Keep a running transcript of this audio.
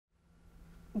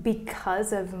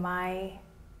because of my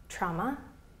trauma,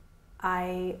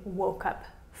 I woke up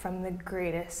from the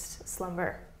greatest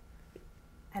slumber,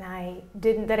 and I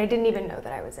didn't even know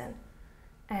that I was in.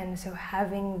 And so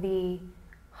having the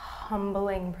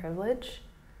humbling privilege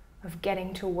of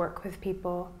getting to work with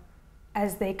people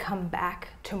as they come back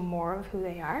to more of who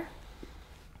they are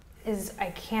is,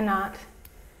 I cannot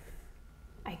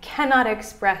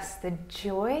express the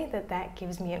joy that that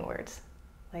gives me in words.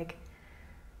 Like,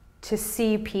 to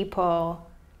see people,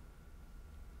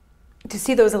 to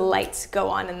see those lights go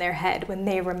on in their head when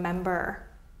they remember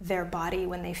their body,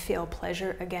 when they feel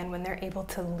pleasure again, when they're able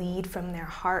to lead from their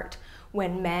heart,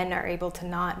 when men are able to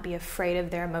not be afraid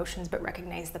of their emotions but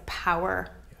recognize the power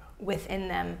within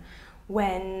them,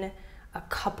 when a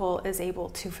couple is able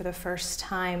to, for the first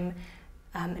time,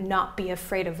 not be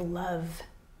afraid of love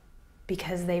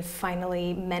because they've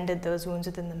finally mended those wounds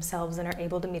within themselves and are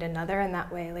able to meet another in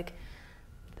that way. Like,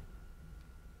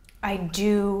 I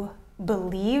do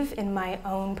believe in my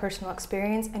own personal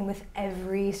experience, and with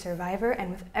every survivor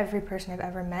and with every person I've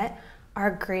ever met,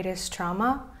 our greatest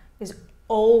trauma is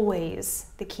always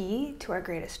the key to our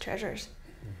greatest treasures.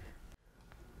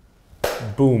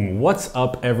 Boom. What's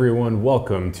up, everyone?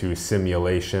 Welcome to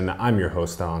Simulation. I'm your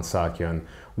host, Alan Sakyan.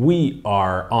 We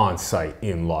are on site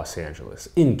in Los Angeles,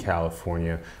 in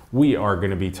California. We are going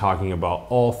to be talking about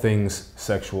all things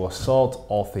sexual assault,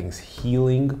 all things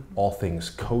healing, all things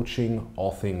coaching,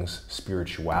 all things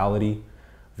spirituality.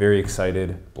 Very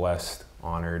excited, blessed,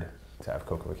 honored to have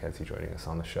Coco McKenzi joining us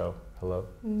on the show. Hello.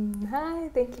 Hi,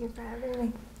 thank you for having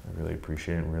me. I really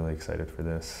appreciate it. I'm really excited for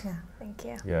this. Yeah, thank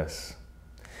you. Yes.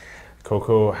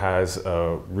 Coco has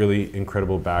a really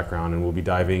incredible background, and we'll be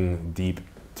diving deep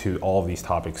to all of these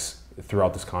topics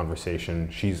throughout this conversation.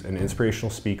 She's an inspirational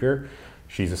speaker.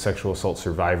 She's a sexual assault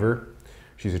survivor.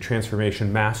 She's a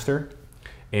transformation master,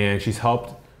 and she's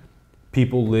helped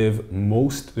people live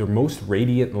their most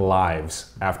radiant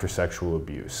lives after sexual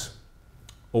abuse.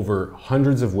 Over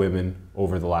hundreds of women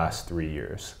over the last 3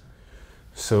 years.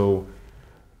 So,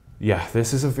 yeah,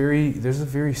 this is a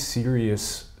very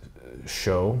serious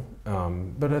show,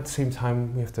 but at the same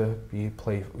time we have to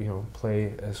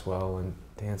play as well and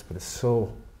dance. But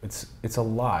it's a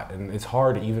lot, and it's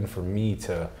hard even for me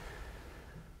to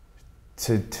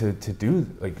do.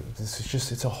 Like, this is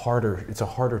just it's a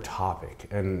harder topic,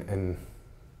 and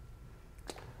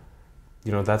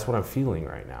that's what I'm feeling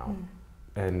right now.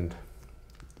 And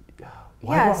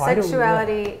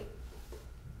sexuality.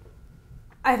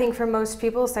 I think for most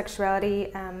people,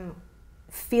 sexuality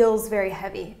feels very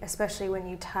heavy, especially when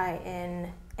you tie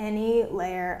in any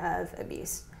layer of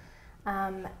abuse.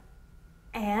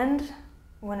 And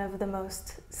one of the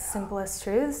most simplest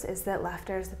truths is that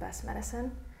laughter is the best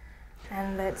medicine,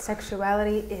 and that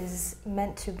sexuality is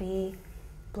meant to be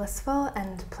blissful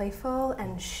and playful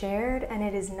and shared, and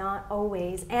it is not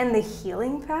always, and the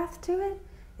healing path to it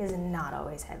is not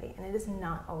always heavy, and it is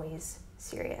not always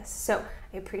serious. So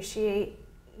I appreciate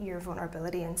your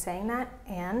vulnerability in saying that,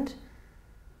 and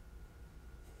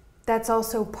that's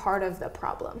also part of the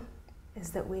problem,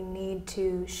 is that we need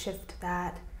to shift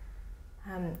that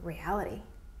reality,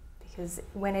 because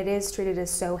when it is treated as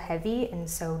so heavy and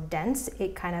so dense,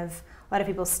 it kind of, a lot of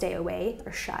people stay away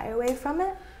or shy away from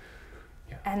it.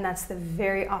 Yeah. And that's the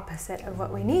very opposite of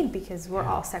what we need, because we're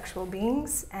all sexual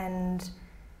beings, and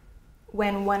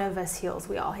when one of us heals,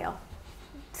 we all heal.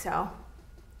 So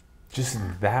just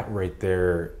that right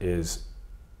there is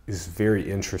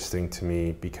very interesting to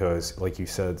me, because, like you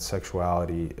said,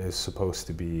 sexuality is supposed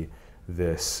to be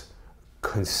this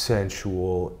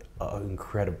consensual,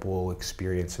 incredible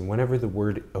experience, and whenever the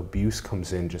word abuse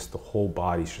comes in, just the whole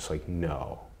body's just like,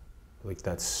 no, like,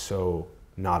 that's so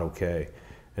not okay.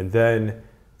 And then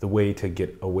the way to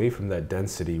get away from that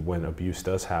density when abuse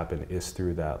does happen is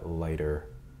through that lighter.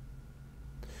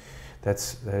 That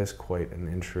is quite an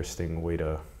interesting way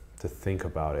to think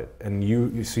about it. And you're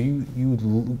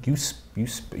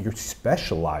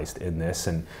specialized in this,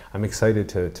 and I'm excited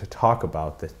to talk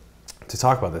about this.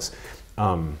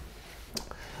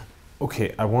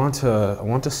 Okay, I want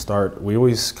to start. We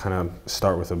always kind of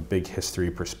start with a big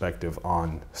history perspective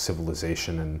on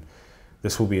civilization, and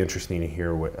this will be interesting to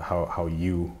hear how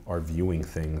you are viewing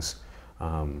things.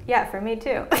 Yeah, for me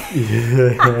too.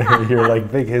 You're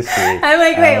like, big history. I'm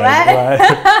like, wait,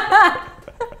 what?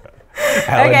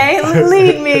 Okay,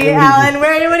 lead me, Alan.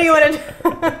 What do you want to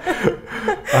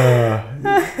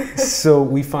do? So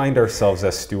we find ourselves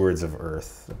as stewards of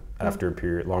Earth after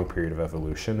a long period of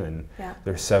evolution, and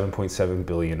there's 7.7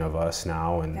 billion of us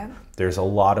now, and there's a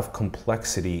lot of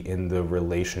complexity in the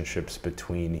relationships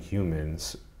between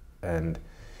humans. And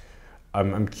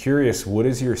I'm curious, what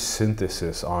is your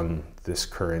synthesis on this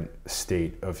current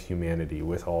state of humanity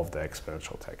with all of the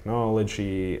exponential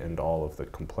technology and all of the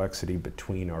complexity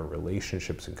between our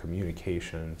relationships and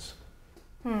communications?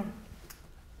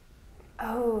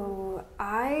 Oh,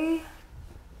 I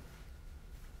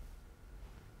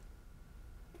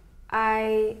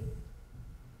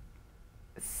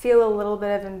feel a little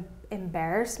bit of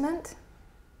embarrassment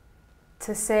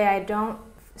to say I don't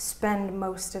spend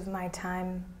most of my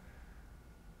time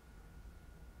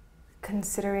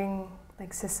considering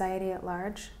like society at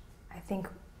large. I think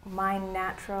my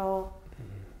natural,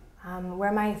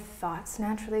 where my thoughts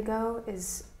naturally go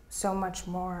is so much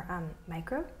more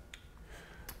micro.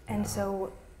 And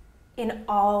so in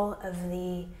all of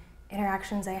the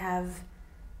interactions I have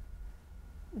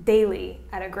daily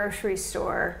at a grocery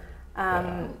store,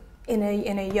 in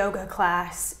a yoga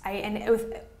class,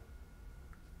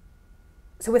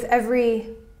 so with every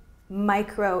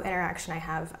micro interaction I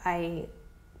have, I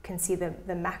can see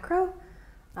the macro,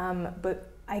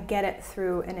 but I get it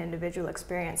through an individual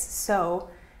experience. So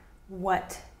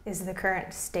what is the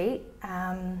current state?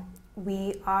 I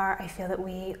feel that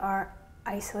we are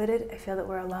isolated. I feel that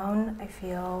we're alone. I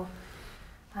feel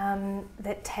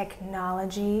that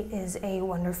technology is a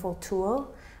wonderful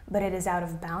tool, but it is out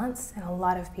of balance in a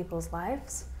lot of people's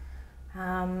lives.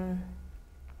 So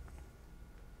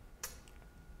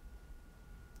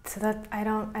that I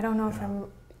don't know if I'm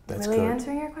really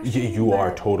answering your question. You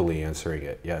are totally answering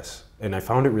it, yes. And I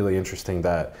found it really interesting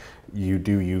that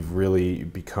you've really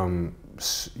become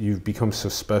so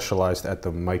specialized at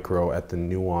the micro, at the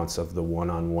nuance of the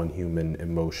one-on-one human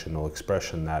emotional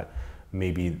expression that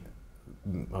maybe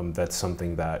that's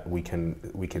something that we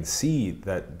can see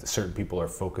that certain people are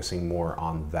focusing more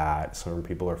on that. Certain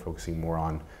people are focusing more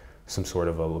on some sort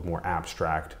of a more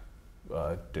abstract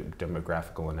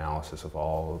demographical analysis of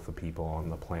all of the people on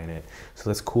the planet. So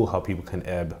that's cool how people can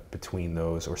ebb between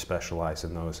those or specialize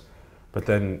in those. But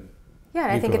then... Yeah,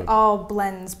 and I think it all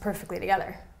blends perfectly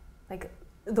together. Like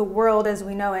the world as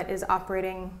we know it is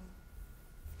operating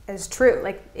as true.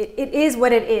 Like it is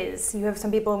what it is. You have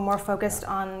some people more focused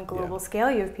on global scale.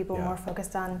 You have people more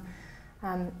focused on,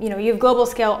 you have global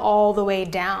scale all the way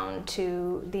down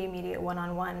to the immediate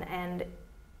one-on-one, and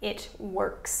it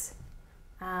works.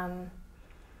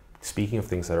 Speaking of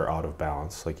things that are out of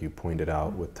balance, like you pointed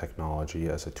out with technology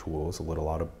as a tool is a little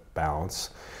out of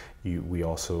balance. We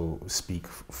also speak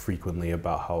frequently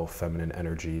about how feminine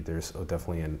energy, there's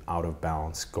definitely an out of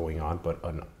balance going on, but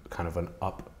kind of an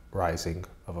uprising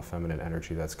of a feminine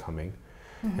energy that's coming.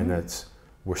 And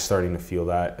we're starting to feel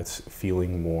that. It's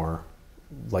feeling more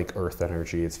like earth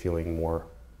energy. It's feeling more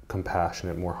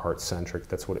compassionate, more heart-centric.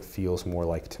 That's what it feels more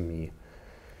like to me.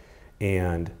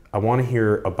 And I want to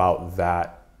hear about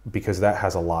that because that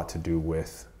has a lot to do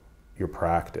with your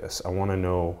practice. I want to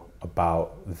know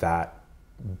about that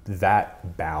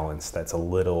balance that's a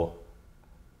little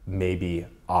maybe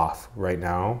off right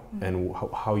now, and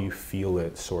how you feel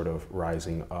it sort of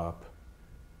rising up.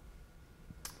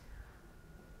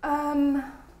 The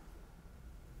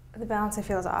balance I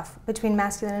feel is off between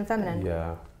masculine and feminine.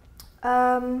 Yeah.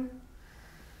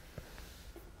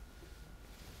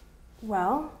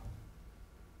 Well,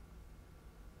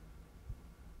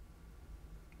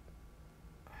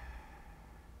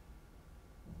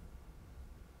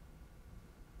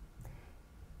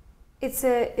 it's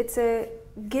a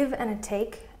give and a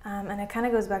take, and it kind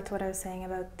of goes back to what I was saying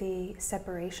about the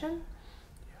separation,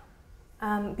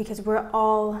 because we're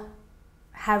all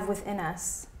have within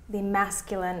us the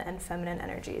masculine and feminine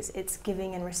energies. It's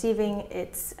giving and receiving.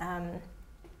 It's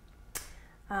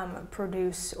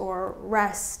produce or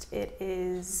rest. It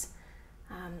is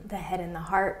the head and the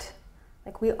heart.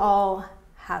 Like we all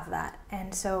have that,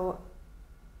 and so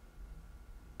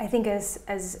I think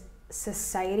as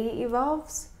society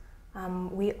evolves,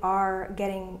 we are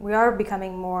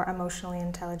becoming more emotionally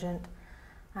intelligent,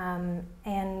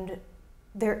 and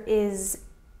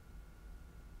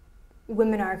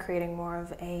women are creating more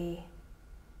of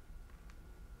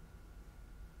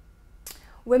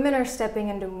women are stepping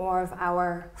into more of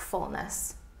our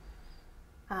fullness.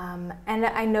 And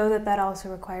I know that also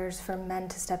requires for men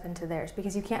to step into theirs,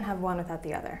 because you can't have one without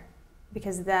the other.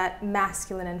 Because that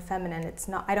masculine and feminine,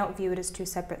 I don't view it as two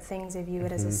separate things, I view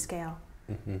it as a scale.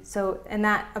 So, and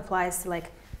that applies to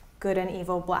like good and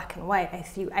evil, black and white.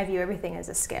 I view everything as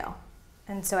a scale.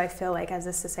 And so I feel like as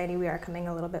a society we are coming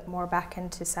a little bit more back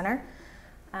into center.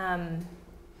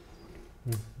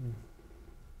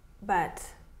 But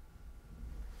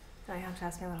I have to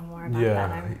ask me a little more about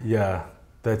that. Yeah,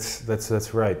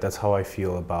 that's right. That's how I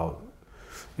feel about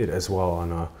it as well,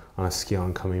 on a scale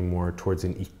and coming more towards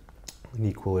an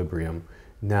equilibrium.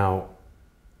 Now,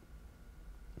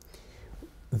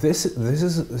 This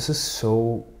is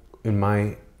so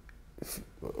in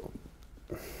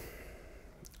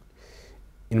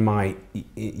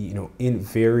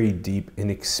very deep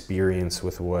inexperience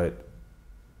with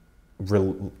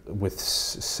with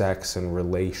sex and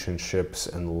relationships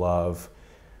and love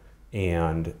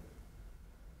and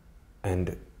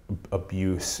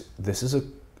abuse.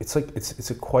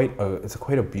 It's quite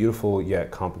a beautiful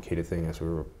yet complicated thing, as we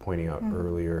were pointing out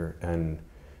earlier, and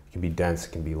it can be dense,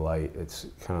 it can be light. It's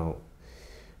kind of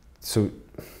so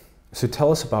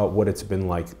tell us about what it's been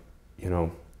like,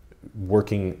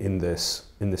 working in this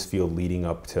field leading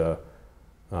up to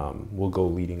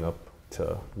leading up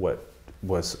to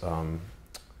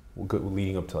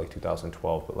like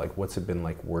 2012, but like what's it been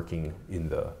like working in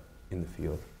the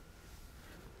field?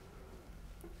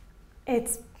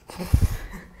 It's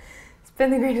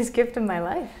been the greatest gift of my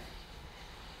life.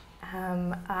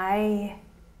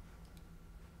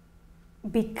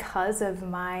 Because of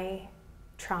my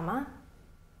trauma,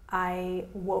 I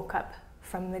woke up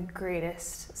from the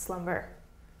greatest slumber,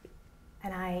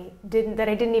 and I didn't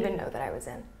even know that I was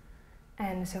in.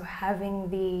 And so having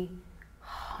the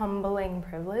humbling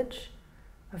privilege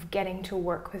of getting to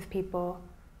work with people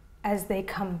as they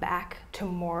come back to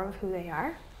more of who they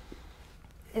are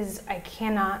is, I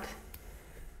cannot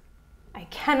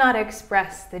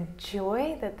express the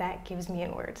joy that gives me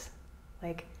in words.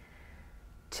 Like,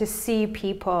 to see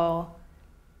people,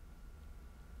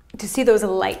 to see those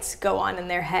lights go on in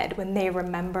their head when they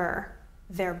remember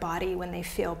their body, when they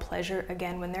feel pleasure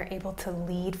again, when they're able to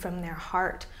lead from their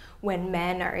heart, when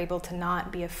men are able to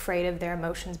not be afraid of their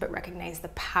emotions but recognize the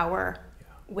power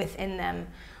within them,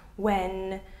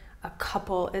 when a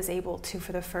couple is able to,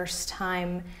 for the first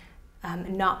time,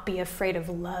 not be afraid of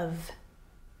love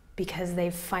because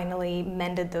they've finally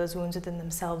mended those wounds within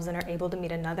themselves and are able to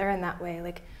meet another in that way.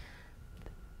 Like,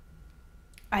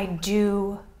 I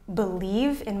do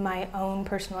believe in my own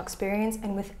personal experience,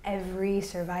 and with every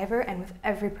survivor and with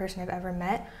every person I've ever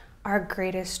met, our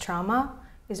greatest trauma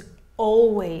is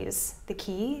always the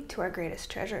key to our greatest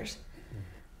treasures.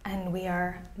 And we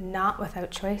are not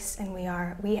without choice, and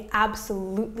we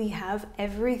absolutely have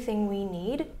everything we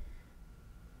need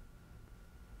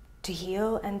to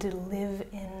heal and to live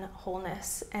in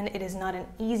wholeness. And it is not an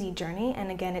easy journey, and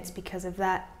again, it's because of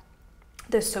that,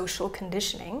 the social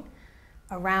conditioning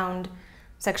around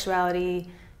sexuality,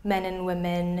 men and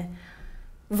women,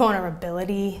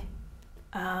 vulnerability,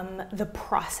 the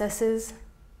processes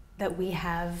that we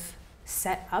have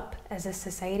set up as a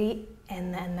society,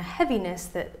 and then the heaviness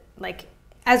that, like,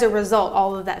 as a result,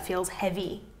 all of that feels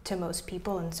heavy to most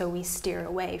people, and so we steer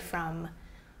away from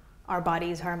our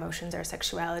bodies, our emotions, our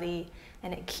sexuality,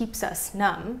 and it keeps us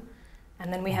numb.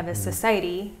 And then we have a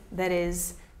society that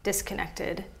is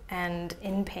disconnected and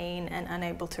in pain and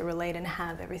unable to relate and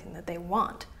have everything that they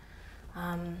want.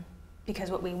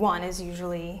 Because what we want is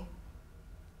usually,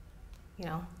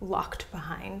 locked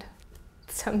behind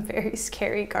some very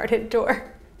scary guarded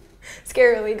door.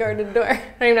 Scarily guarded door. I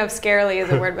don't even know if scarily is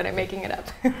a word, but I'm making it up.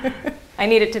 I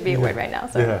need it to be a word right now.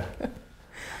 So. Yeah.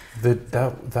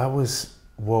 That was,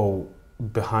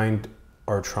 behind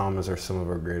our traumas are some of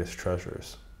our greatest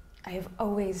treasures. I have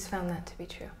always found that to be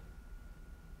true.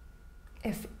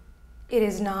 If it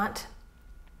is not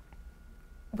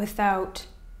without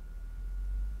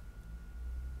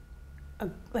a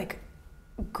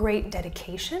great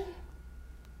dedication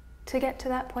to get to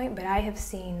that point, but I have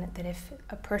seen that if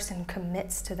a person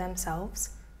commits to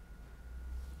themselves,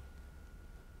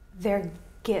 their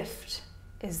gift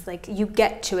is like, you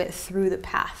get to it through the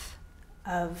path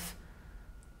of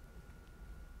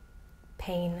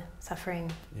pain,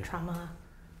 suffering, trauma,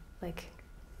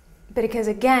 because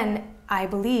again, I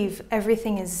believe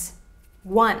everything is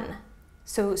one.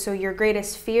 So your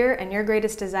greatest fear and your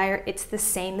greatest desire, it's the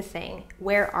same thing.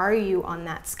 Where are you on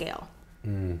that scale?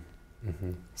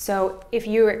 Mm-hmm. So if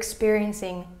you're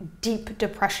experiencing deep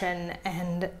depression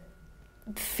and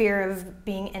fear of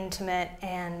being intimate,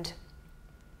 and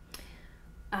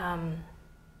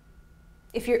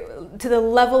if you're to the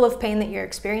level of pain that you're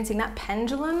experiencing, that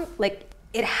pendulum,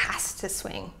 it has to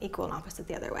swing equal and opposite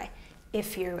the other way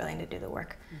if you're willing to do the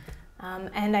work.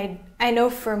 And I know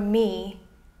for me,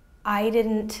 I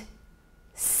didn't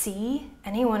see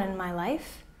anyone in my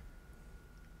life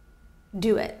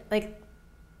do it. I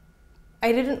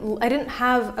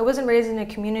wasn't raised in a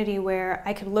community where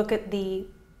I could look at the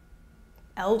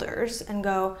elders and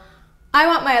go, I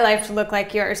want my life to look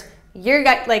like yours. You're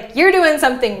doing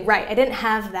something right. I didn't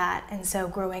have that. And so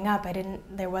growing up,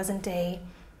 I wasn't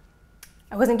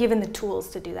given the tools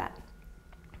to do that.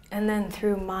 And then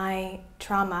through my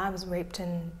trauma, I was raped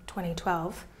in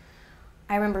 2012.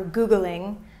 I remember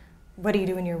Googling what do you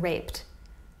do when you're raped?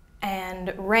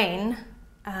 And RAINN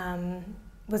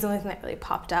was the only thing that really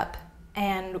popped up.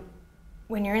 And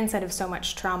when you're inside of so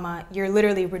much trauma, you're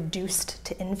literally reduced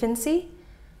to infancy.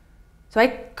 So I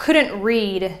couldn't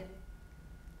read,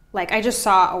 like I just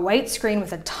saw a white screen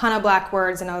with a ton of black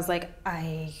words and I was like,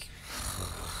 I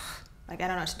don't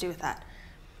know what to do with that.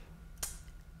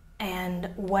 And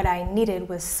what I needed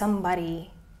was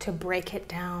somebody to break it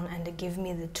down and to give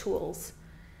me the tools.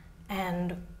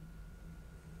 And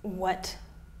what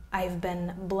I've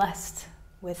been blessed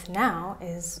with now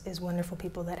is wonderful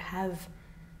people that have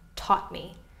taught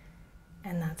me.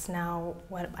 And that's now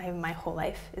what my whole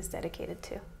life is dedicated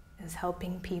to, is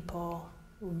helping people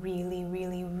really,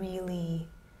 really, really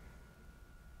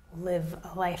live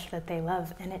a life that they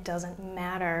love. And it doesn't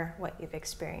matter what you've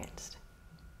experienced.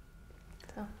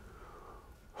 So.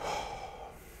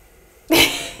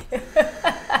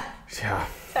 Yeah.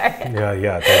 Sorry.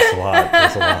 Yeah, there's a lot.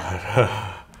 There's a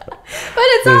lot. But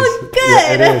it's all good.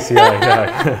 Yeah, it is.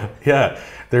 Yeah.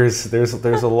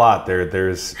 There's a lot there.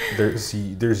 There's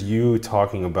you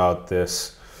talking about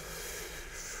this.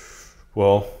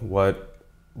 Well, what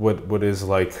is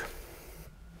like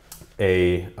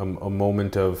a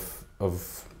moment of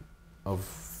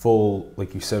full,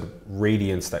 like you said,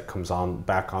 radiance that comes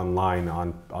back online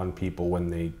on people when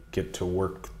they get to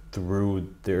work through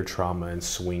their trauma and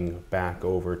swing back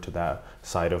over to that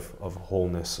side of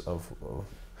wholeness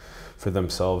for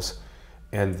themselves.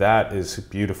 And that is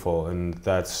beautiful, and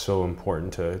that's so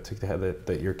important to have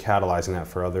that you're catalyzing that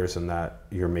for others, and that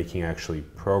you're making actually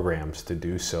programs to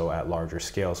do so at larger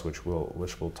scales, which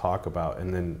we'll talk about.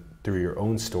 And then through your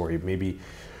own story, maybe,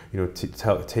 you know,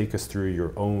 take us through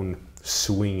your own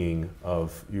swinging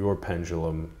of your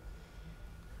pendulum.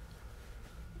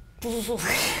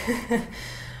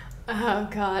 Oh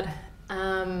God.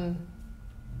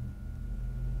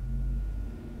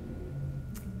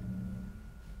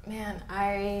 Man,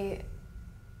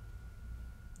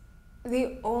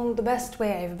 the best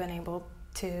way I've been able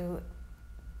to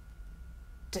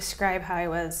describe how I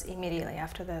was immediately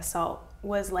after the assault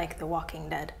was like The Walking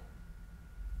Dead.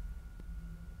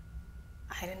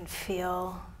 I didn't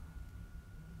feel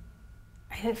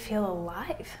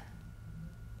alive.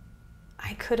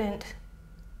 I couldn't,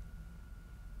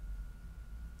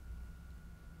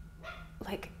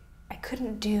 I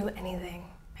couldn't do anything.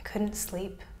 I couldn't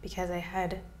sleep because I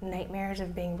had nightmares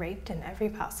of being raped in every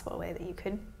possible way that you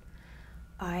could.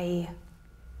 I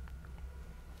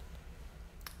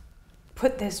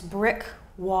put this brick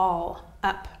wall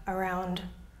up around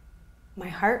my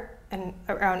heart and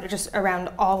around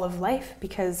all of life,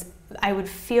 because I would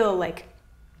feel like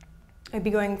I'd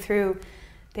be going through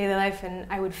daily life and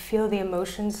I would feel the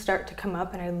emotions start to come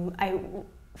up, and I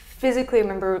physically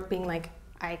remember being like,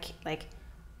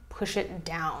 push it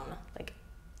down.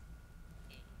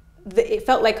 It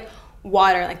felt like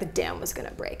water, like the dam was gonna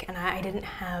break, and I didn't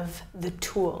have the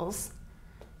tools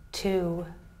to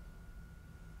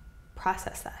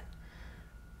process that.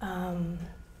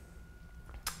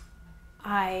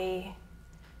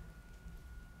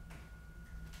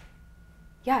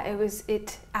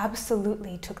 It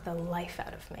absolutely took the life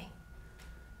out of me.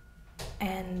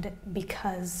 And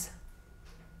because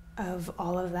of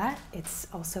all of that, it's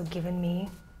also given me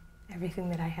everything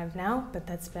that I have now, but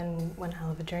that's been one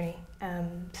hell of a journey.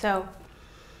 So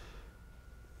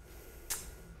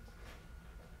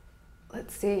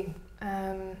let's see.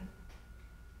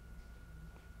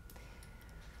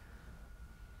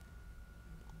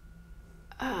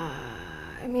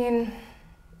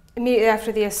 Immediately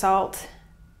after the assault,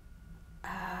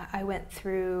 I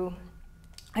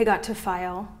got to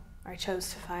file, or I chose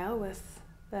to file with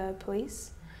the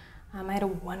police. I had a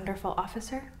wonderful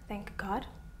officer, thank God,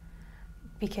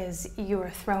 because you are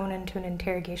thrown into an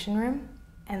interrogation room,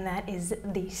 and that is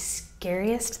the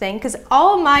scariest thing, because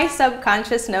all my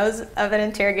subconscious knows of an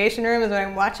interrogation room is when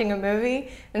I'm watching a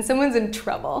movie and someone's in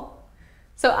trouble.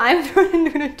 So I'm thrown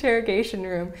into an interrogation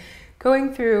room,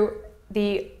 going through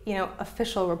the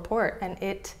official report, and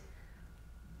it,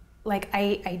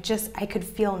 I could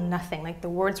feel nothing. Like the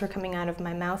words were coming out of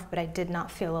my mouth, but I did not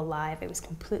feel alive. I was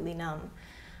completely numb.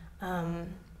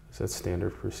 Is that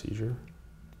standard procedure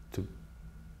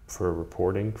for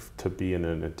reporting, to be in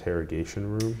an interrogation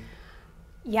room?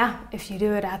 Yeah, if you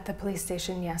do it at the police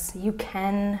station, yes. You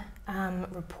can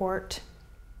report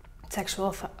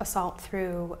sexual assault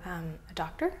through a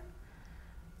doctor,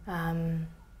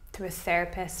 through a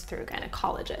therapist, through a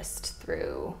gynecologist,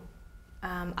 through...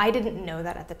 I didn't know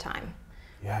that at the time.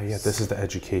 Yeah, this is the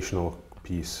educational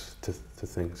piece to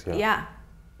things, Yeah,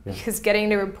 because getting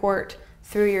to report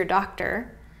through your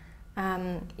doctor,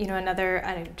 I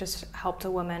just helped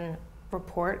a woman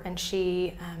report, and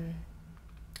she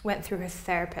went through her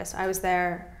therapist. I was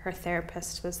there, her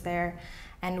therapist was there,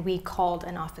 and we called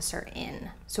an officer in.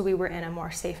 So we were in a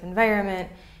more safe environment.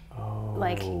 Oh,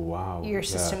 like, wow. Your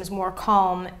system's more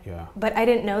calm. Yeah. But I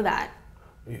didn't know that.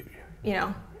 You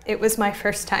know, it was my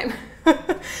first time.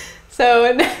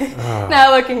 So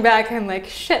now looking back, I'm like,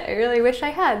 shit, I really wish I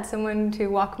had someone to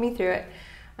walk me through it.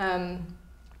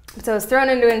 So I was thrown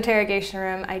into an interrogation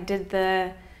room. I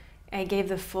gave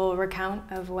the full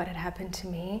recount of what had happened to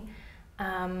me,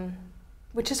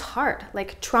 which is hard.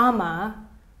 Like, trauma,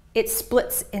 it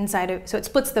splits so it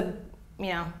splits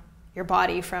your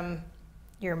body from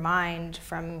your mind,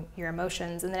 from your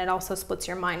emotions, and then it also splits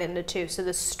your mind into two. So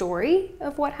the story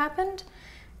of what happened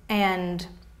and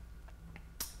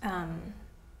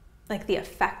like the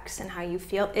effects and how you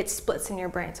feel, it splits in your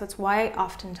brain. So it's why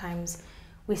oftentimes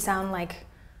we sound like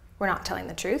we're not telling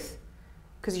the truth,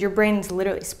 because your brain's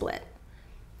literally split.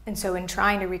 And so in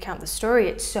trying to recount the story,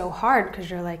 it's so hard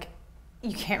because you're like,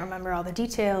 you can't remember all the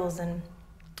details. And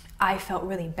I felt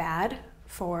really bad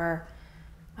for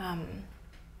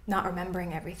not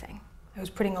remembering everything. I was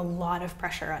putting a lot of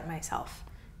pressure on myself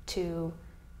to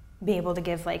be able to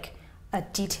give like a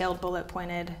detailed, bullet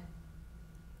pointed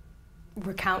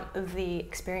recount of the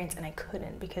experience, and I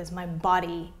couldn't, because my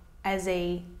body, as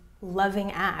a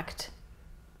loving act,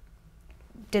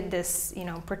 did this,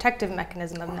 protective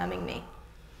mechanism of numbing me.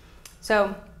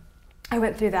 So I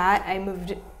went through that.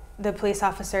 The police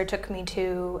officer took me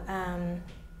to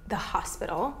the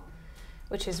hospital,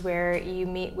 which is where you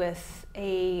meet with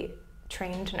a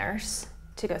trained nurse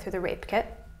to go through the rape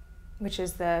kit, which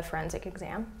is the forensic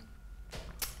exam.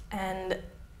 And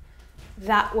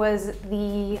that was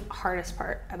the hardest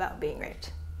part about being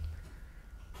raped,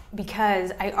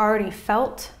 because I already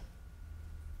felt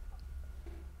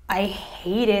I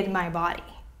hated my body.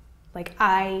 Like,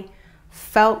 I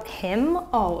felt him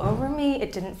all over me.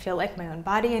 It didn't feel like my own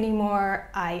body anymore.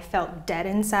 I felt dead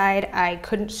inside. I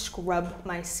couldn't scrub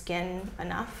my skin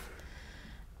enough.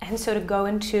 And so to go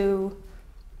into,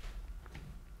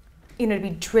 to be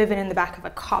driven in the back of a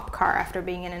cop car after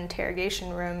being in an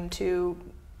interrogation room, to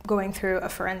going through a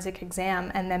forensic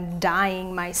exam and then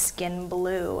dyeing my skin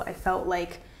blue, I felt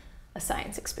like a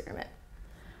science experiment.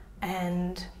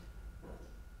 And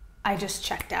I just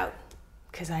checked out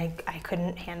because I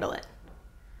couldn't handle it.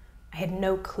 I had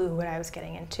no clue what I was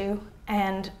getting into,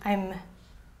 and I'm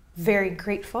very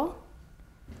grateful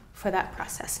for that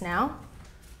process now,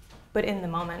 but in the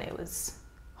moment it was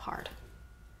hard.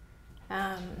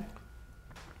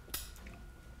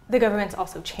 The government's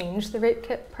also changed the rape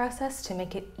kit process to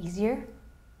make it easier,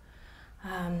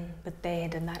 but they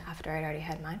did that after I'd already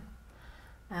had mine.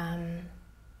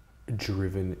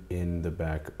 Driven in the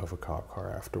back of a cop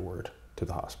car afterward to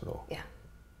the hospital. Yeah.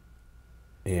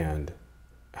 And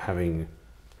having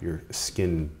your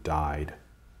skin dyed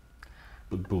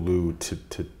blue to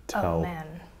tell. Oh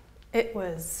man, it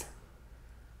was,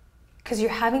 because you're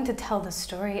having to tell the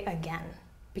story again,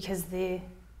 because the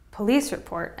police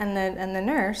report and the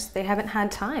nurse, they haven't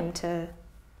had time to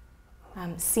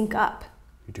sync up.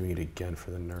 You're doing it again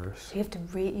for the nurse. You have to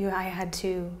I had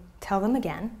to tell them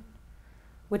again,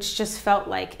 which just felt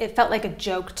like a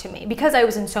joke to me, because I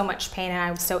was in so much pain and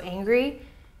I was so angry.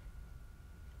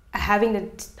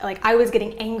 I was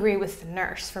getting angry with the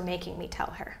nurse for making me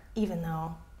tell her, even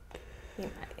though,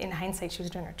 in hindsight, she was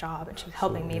doing her job and she was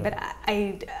helping me. But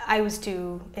I was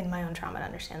too in my own trauma to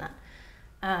understand that.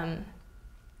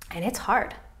 And it's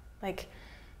hard. Like,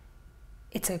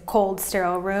 it's a cold,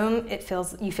 sterile room.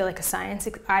 You feel like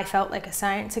I felt like a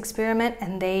science experiment,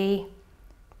 and they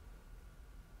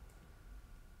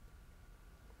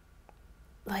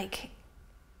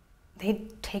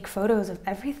take photos of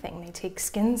everything. They take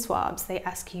skin swabs. They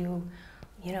ask you,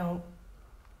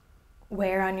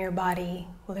 where on your body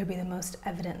will there be the most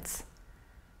evidence?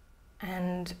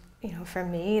 And, for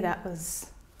me, that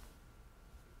was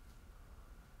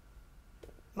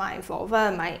my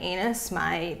vulva, my anus,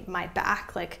 my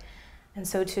back, and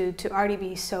so to already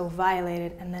be so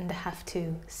violated and then to have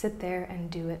to sit there and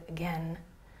do it again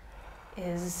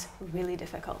is really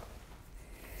difficult.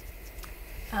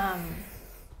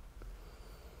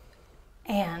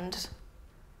 And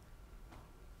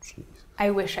Jeez.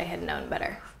 I wish I had known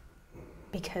better,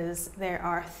 because there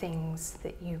are things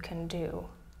that you can do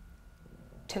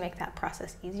to make that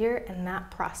process easier, and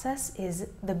that process is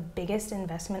the biggest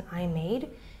investment I made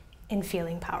in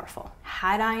feeling powerful.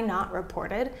 Had I not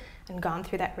reported and gone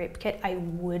through that rape kit, I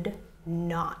would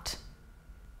not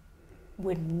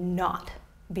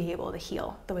be able to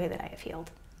heal the way that I have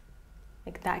healed.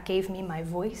 Like, that gave me my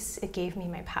voice, it gave me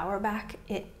my power back,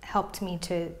 it helped me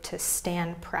to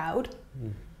stand proud.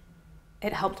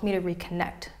 it helped me to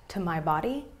reconnect to my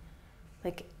body.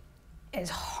 Like, as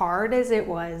hard as it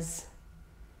was,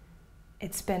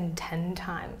 it's been 10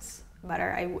 times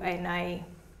better.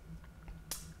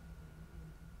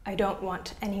 I don't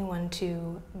want anyone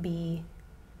to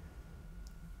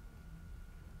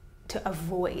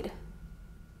avoid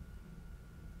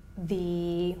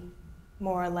the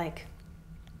more like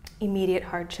immediate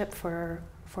hardship for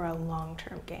a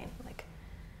long-term gain. Like,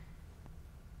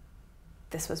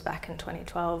 this was back in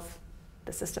 2012.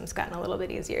 The system's gotten a little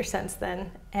bit easier since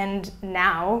then. And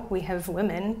now we have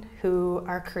women who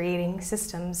are creating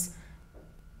systems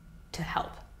to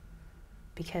help.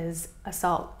 Because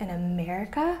assault in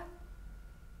America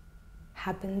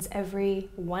happens every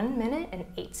 1 minute and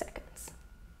 8 seconds.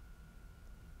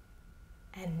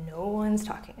 And no one's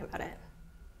talking about it.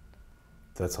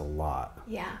 That's a lot.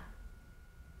 Yeah.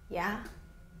 Yeah.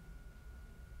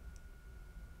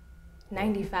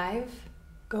 95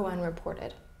 go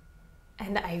unreported.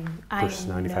 And I know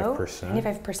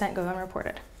 95% go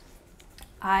unreported.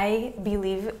 I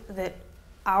believe that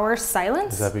our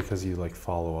silence... Is that because you like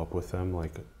follow up with them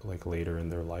like later in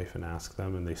their life and ask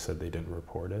them and they said they didn't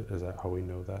report it? Is that how we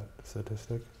know that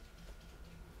statistic?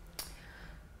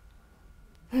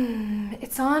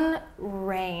 It's on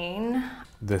RAINN.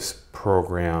 This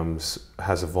program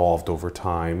has evolved over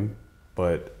time,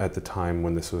 but at the time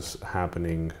when this was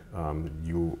happening,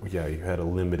 you had a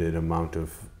limited amount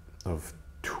of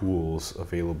tools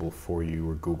available for you. You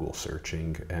were Google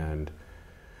searching, and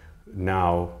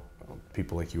now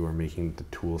people like you are making the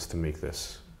tools to make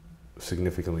this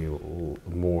significantly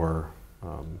more.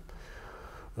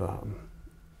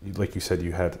 Like you said,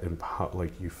 you had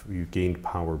you gained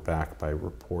power back by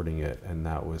reporting it, and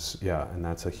that was and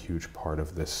that's a huge part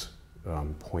of this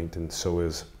point. And so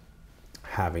is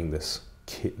having this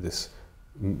kit, this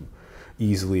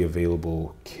easily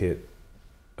available kit,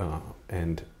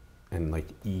 and like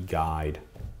e-guide,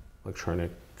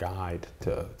 electronic guide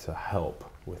to help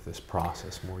with this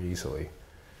process more easily.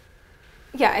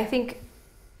 Yeah, I think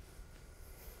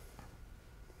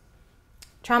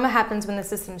trauma happens when the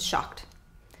system's shocked.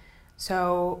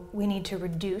 So we need to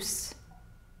reduce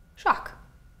shock.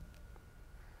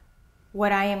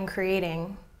 What I am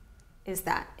creating is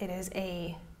that it is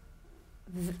a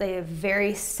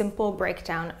very simple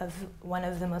breakdown of one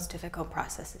of the most difficult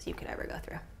processes you could ever go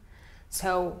through.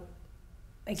 So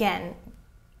again,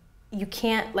 you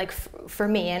can't, like, for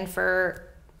me and for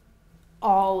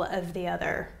all of the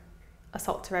other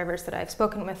assault survivors that I've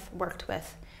spoken with, worked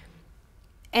with,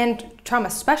 and trauma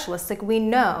specialists, like, we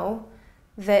know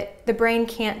that the brain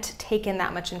can't take in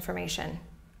that much information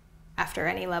after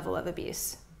any level of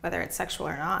abuse, whether it's sexual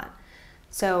or not.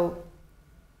 So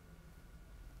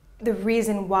the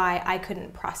reason why I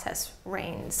couldn't process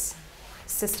RAINN's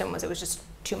system was it was just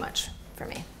too much for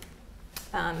me.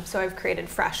 So I've created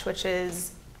Fresh, which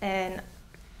is a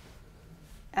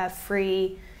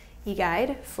free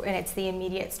e-guide, and it's the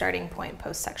immediate starting point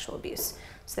post-sexual abuse.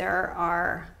 So there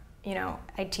are,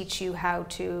 I teach you how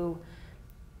to,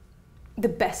 the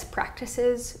best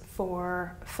practices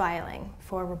for filing,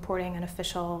 for reporting an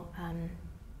official,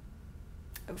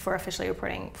 for officially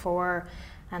reporting,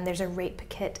 there's a rape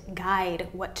kit guide,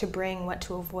 what to bring, what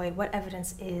to avoid, what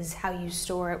evidence is, how you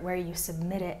store it, where you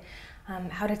submit it,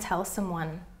 how to tell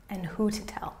someone and who to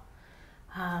tell.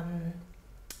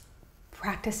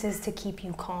 Practices to keep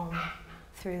you calm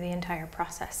through the entire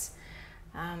process.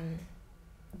 And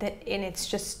it's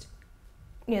just,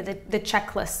 the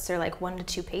checklists are like 1 to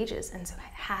 2 pages. And so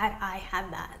had I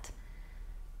had that,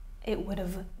 it would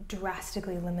have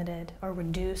drastically limited or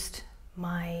reduced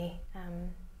my,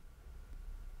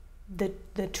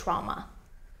 the trauma.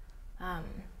 And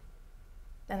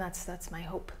that's my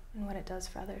hope in what it does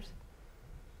for others.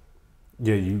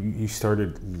 Yeah, you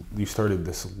started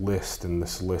this list, and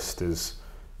this list is,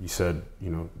 you said,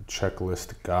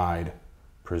 checklist, guide,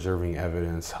 preserving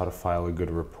evidence, how to file a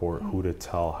good report, who to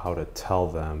tell, how to tell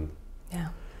them,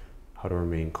 how to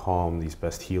remain calm, these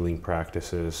best healing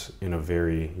practices in a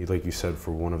very, like you said,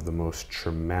 for one of the most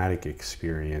traumatic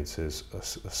experiences, a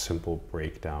simple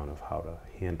breakdown of how to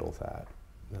handle that.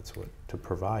 That's what to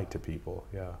provide to people,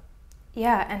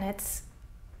 Yeah, and it's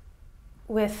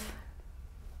with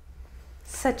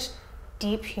such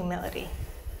deep humility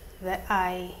that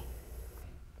I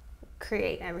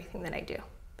create everything that I do,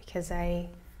 because I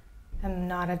am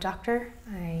not a doctor.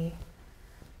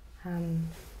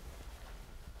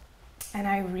 And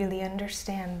I really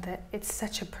understand that it's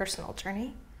such a personal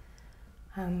journey.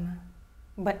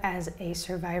 But as a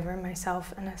survivor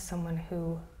myself, and as someone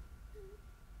who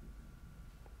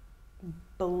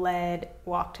bled,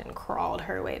 walked, and crawled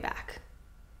her way back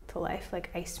to life. Like,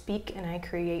 I speak and I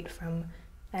create from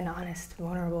an honest,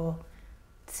 vulnerable,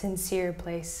 sincere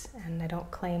place, and I don't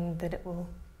claim that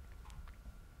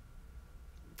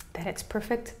it's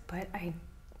perfect, but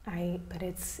but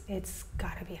it's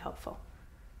gotta be helpful,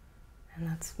 and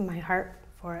that's my heart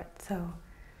for it. So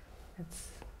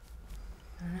it's,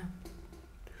 I don't know.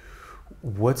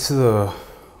 What's the?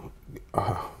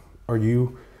 Are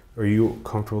you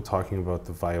comfortable talking about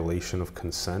the violation of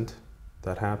consent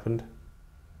that happened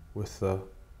with the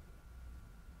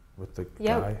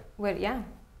guy? Yeah.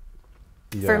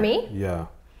 For me? Yeah.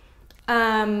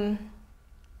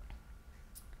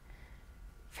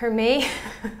 For me,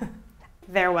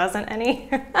 there wasn't any.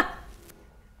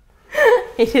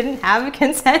 He didn't have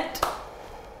consent.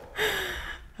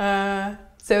 So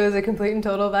it was a complete and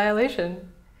total violation.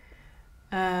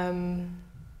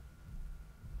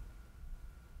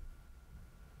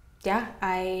 Yeah,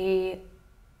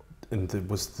 And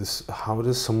was this, how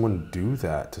does someone do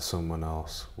that to someone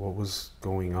else? What was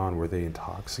going on? Were they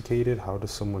intoxicated? How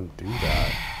does someone do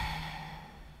that?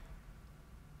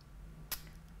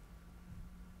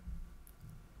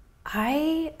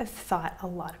 I have thought a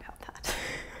lot about that.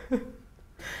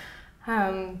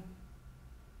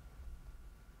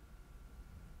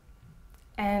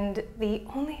 And the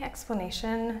only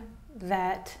explanation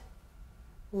that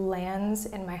lands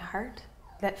in my heart,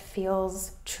 that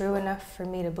feels true enough for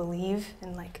me to believe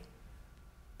and like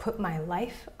put my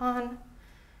life on,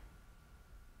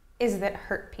 is that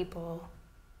hurt people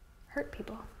hurt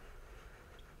people.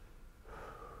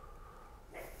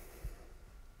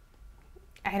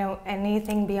 I don't,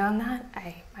 anything beyond that,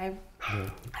 I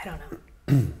don't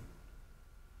know.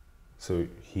 So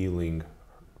healing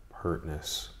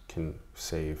hurtness can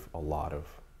save a lot of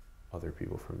other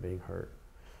people from being hurt.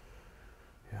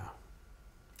 Yeah.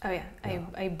 Oh yeah,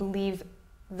 I believe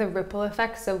the ripple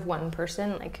effects of one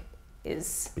person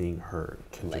is being hurt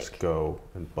can just like, go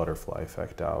and butterfly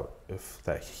effect out if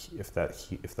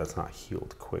that's not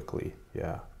healed quickly.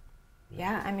 Yeah.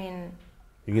 Yeah, I mean,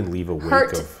 you can leave a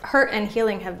wake of hurt and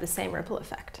healing have the same ripple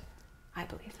effect, I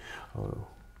believe. Oh.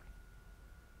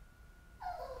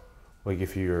 Like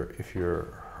if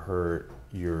you're hurt,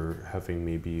 you're having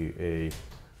maybe a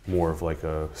more of like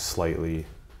a slightly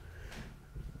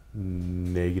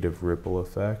negative ripple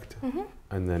effect, Mm-hmm.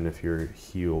 and then if you're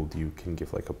healed, you can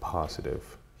give like a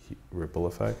positive ripple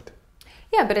effect.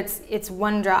 Yeah, but it's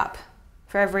one drop.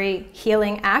 For every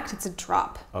healing act, it's a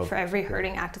drop. For every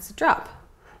hurting act, it's a drop.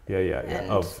 Yeah. And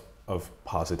of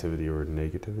positivity or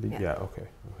negativity. Yeah. Okay.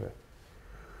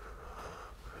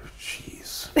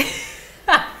 Jeez.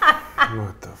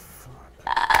 What the fuck?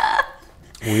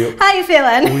 How you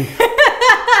feeling?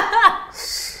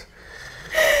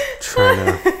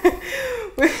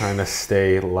 Trying to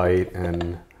stay light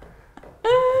and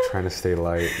trying to stay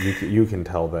light. You can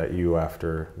tell that you,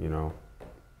 after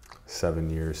 7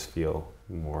 years, feel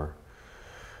more,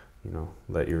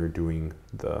 that you're doing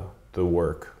the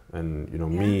work. And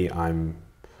me, I'm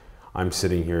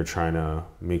sitting here trying to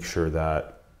make sure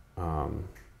that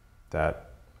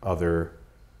that other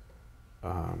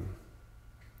I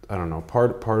don't know,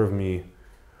 part of me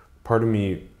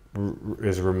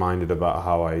is reminded about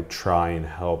how I try and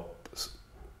help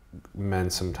men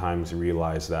sometimes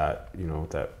realize that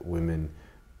that women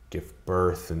give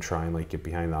birth, and try and like get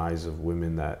behind the eyes of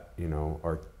women that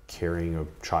are carrying a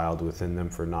child within them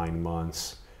for 9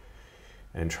 months,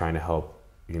 and trying to help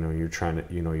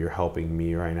you're helping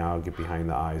me right now get behind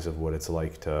the eyes of what it's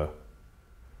like to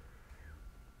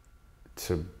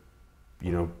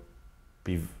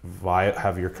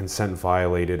have your consent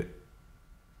violated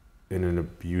in an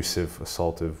abusive,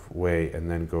 assaultive way,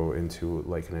 and then go into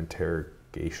like an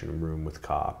interrogation room with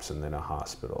cops and then a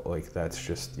hospital. Like that's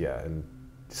just, and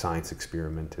science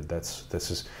experimented. This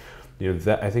is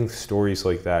that I think stories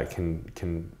like that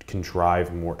can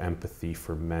drive more empathy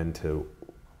for men to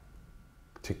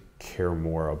care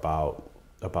more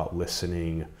about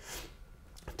listening,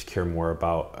 to care more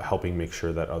about helping make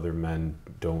sure that other men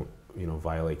don't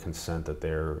violate consent, that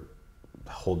they're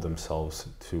hold themselves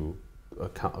to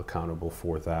accountable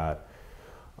for that.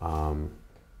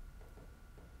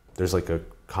 There's like a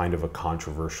kind of a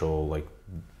controversial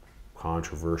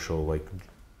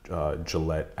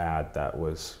Gillette ad that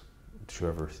was. Did you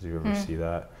ever see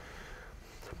that?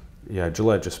 Yeah,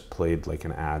 Gillette just played like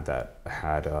an ad that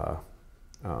had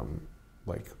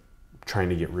like trying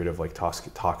to get rid of like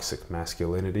toxic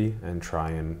masculinity and try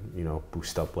and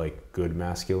boost up like good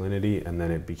masculinity, and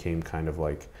then it became kind of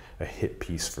like a hit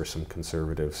piece for some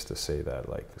conservatives to say that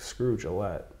like screw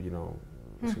Gillette,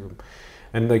 screw.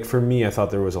 And like for me, I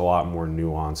thought there was a lot more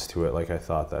nuance to it. Like I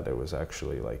thought that it was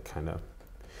actually like kind of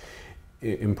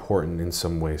important in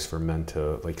some ways for men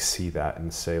to like see that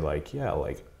and say like, yeah,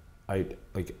 like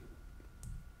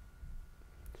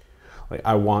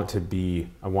I want to be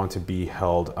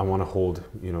held. I want to hold,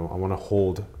 you know, I want to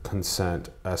hold consent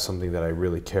as something that I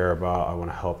really care about. I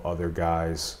want to help other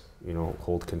guys, you know,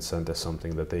 hold consent as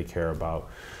something that they care about.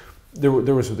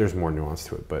 There's more nuance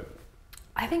to it, but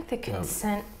I think the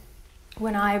consent,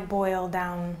 when I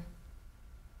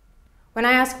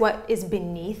ask what is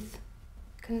beneath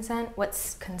consent,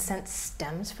 what consent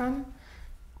stems from,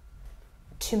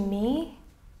 to me,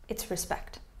 it's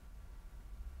respect.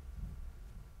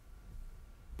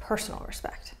 Personal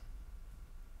respect.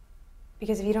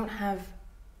 Because if you don't have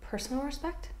personal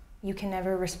respect, you can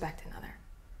never respect another.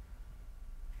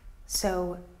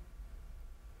 So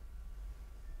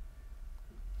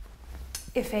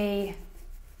if a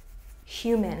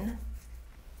human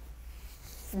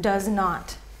does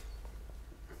not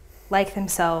like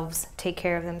themselves, take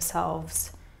care of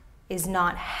themselves, is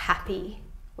not happy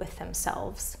with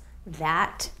themselves,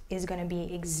 that is going to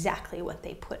be exactly what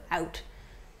they put out.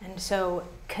 And so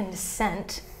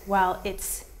consent, while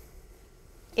it's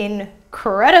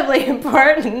incredibly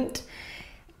important,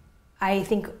 I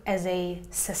think as a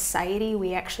society,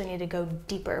 we actually need to go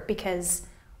deeper, because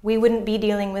we wouldn't be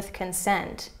dealing with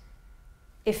consent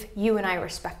if you and I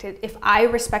if I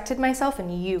respected myself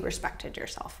and you respected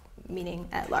yourself, meaning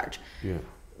at large. Yeah.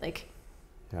 Like,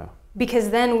 yeah.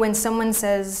 Because then when someone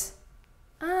says,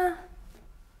 no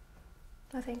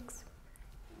thanks,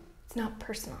 it's not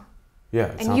personal. Yeah,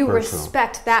 it's and not you personal.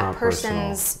 respect that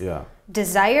person's yeah.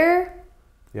 desire,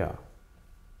 yeah,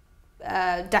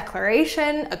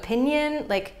 declaration, opinion.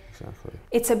 Like, exactly.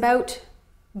 It's about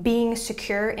being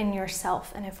secure in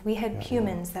yourself. And if we had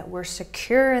humans that were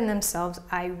secure in themselves,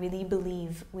 I really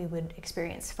believe we would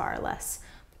experience far less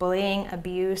bullying,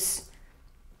 abuse,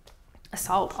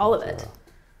 assault, all of it.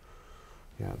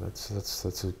 Yeah,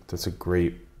 that's a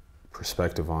great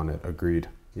perspective on it. Agreed.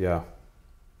 Yeah.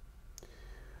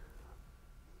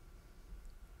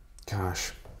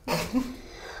 Gosh.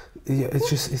 Yeah, it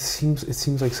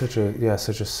seems like such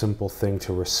a simple thing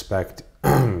to respect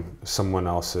someone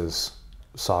else's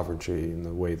sovereignty in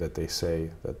the way that they say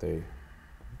that they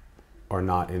are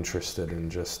not interested in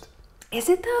just. Is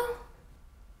it though?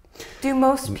 Do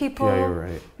most people? Yeah, you're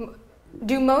right.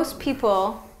 Do most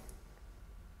people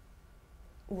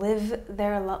live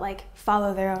their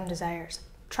follow their own desires,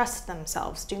 trust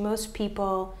themselves? Do most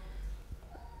people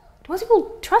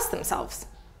trust themselves?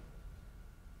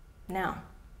 No,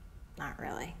 not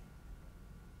really.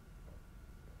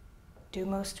 Do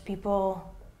most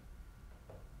people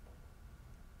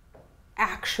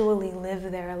actually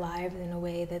live their lives in a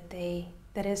way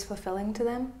that is fulfilling to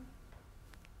them?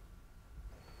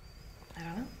 I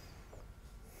don't know.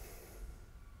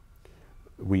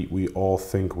 We all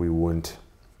think we wouldn't.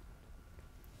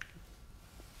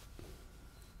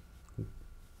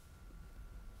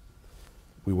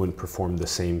 We wouldn't perform the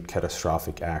same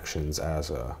catastrophic actions as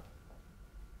an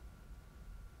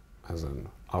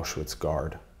Auschwitz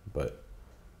guard, but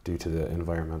due to the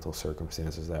environmental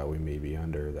circumstances that we may be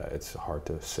under, that it's hard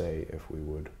to say if we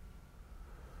would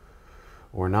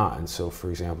or not. And so, for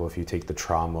example, if you take the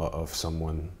trauma of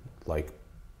someone like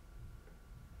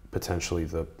potentially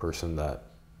the person that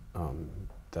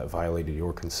that violated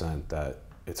your consent, that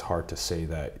it's hard to say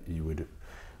that you would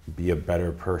be a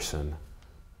better person,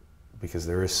 because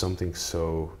there is something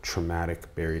so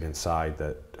traumatic buried inside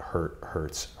that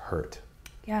hurts.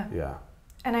 Yeah. Yeah.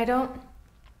 And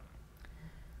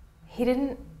he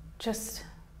didn't just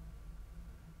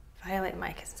violate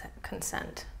my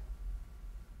consent.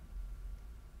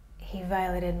 He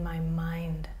violated my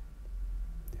mind,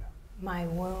 my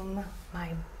womb, my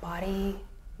body,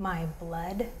 my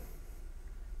blood,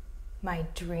 my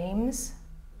dreams,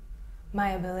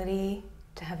 my ability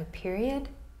to have a period.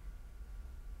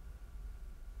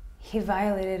 He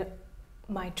violated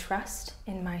my trust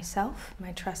in myself,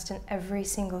 my trust in every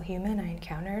single human I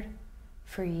encountered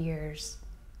for years.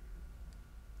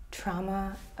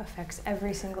 Trauma affects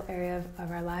every single area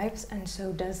of our lives, and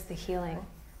so does the healing.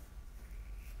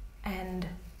 And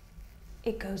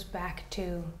it goes back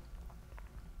to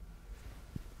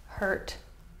hurt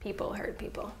people.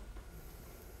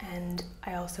 And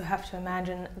I also have to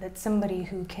imagine that somebody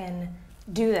who can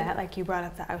do that, like you brought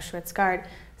up the Auschwitz guard,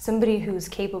 somebody who's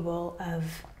capable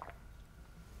of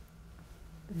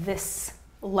this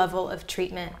level of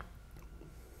treatment,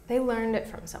 they learned it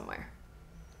from somewhere.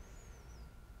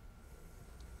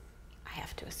 I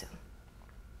have to assume.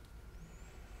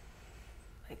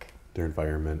 Like their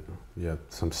environment,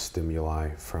 some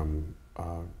stimuli from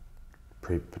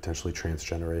potentially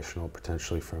transgenerational,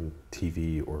 potentially from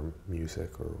TV or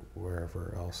music or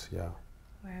wherever else. Yeah.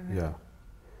 Wherever. Yeah.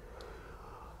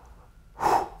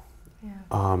 Yeah.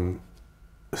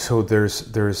 So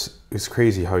it's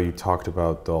crazy how you talked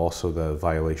about also the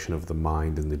violation of the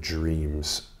mind and the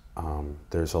dreams.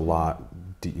 There's a lot,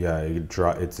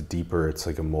 it's deeper. It's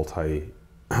like a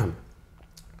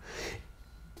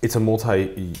it's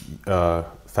a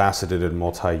faceted and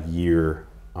multi-year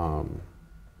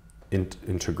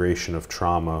integration of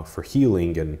trauma for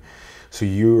healing. And so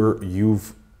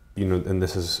and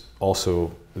this is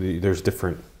also, there's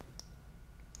different,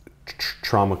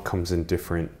 trauma comes in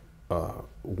different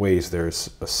ways. There's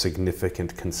a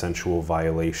significant consensual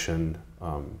violation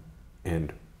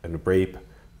and rape.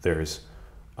 There's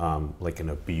like an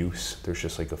abuse. There's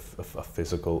just like a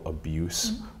physical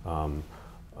abuse,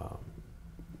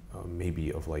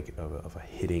 maybe of a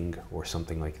hitting or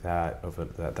something like that,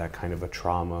 that kind of a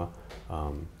trauma.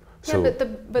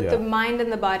 The mind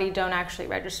and the body don't actually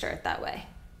register it that way.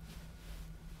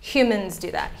 Humans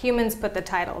do that. Humans put the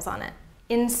titles on it.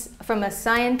 From a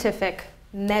scientific,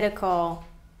 medical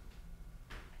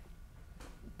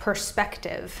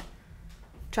perspective,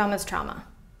 trauma is trauma.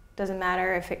 Doesn't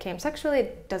matter if it came sexually. I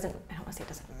don't want to say it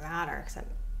doesn't matter because that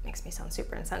makes me sound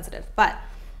super insensitive. But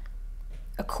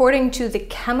according to the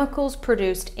chemicals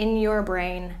produced in your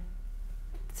brain,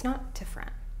 it's not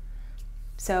different.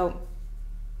 So,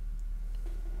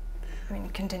 I mean,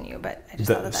 continue, but I just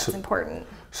thought that's important.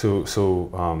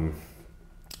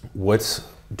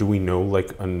 Do we know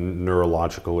like a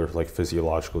neurological or like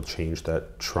physiological change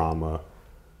that trauma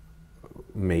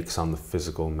makes on the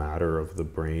physical matter of the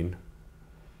brain?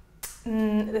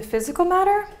 The physical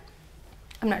matter?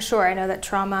 I'm not sure. I know that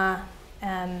trauma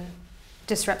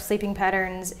disrupts sleeping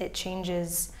patterns. It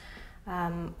changes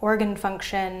organ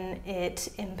function. It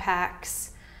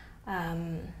impacts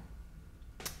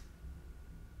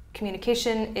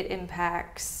communication. It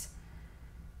impacts...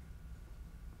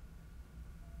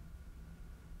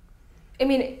 I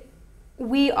mean,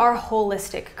 we are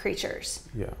holistic creatures.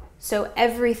 Yeah. So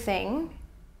everything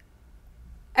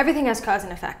has cause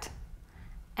and effect.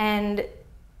 And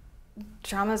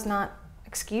trauma's not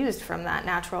excused from that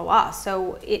natural law.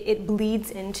 So it bleeds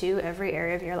into every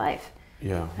area of your life.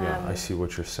 Yeah, I see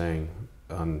what you're saying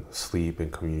on sleep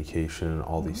and communication and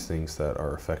all these things that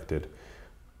are affected.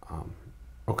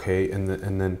 Okay, and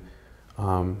then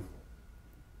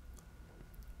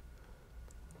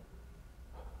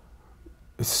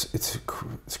it's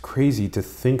crazy to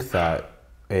think that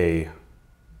in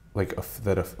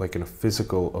a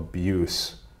physical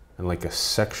abuse and like a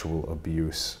sexual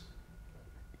abuse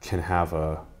can have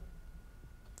a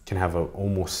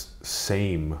almost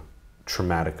same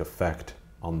traumatic effect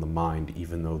on the mind,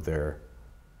 even though they're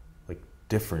like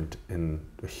different in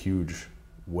a huge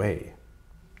way.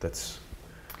 That's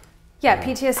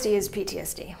PTSD is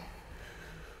PTSD.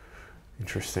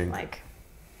 Interesting.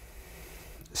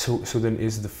 So then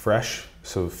is the fresh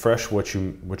what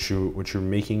you're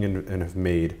making and have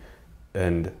made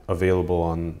and available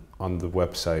on the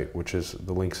website, which is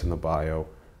the links in the bio,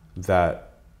 that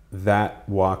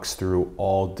walks through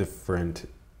all different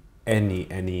any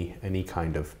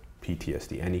kind of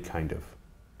PTSD, any kind of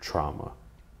trauma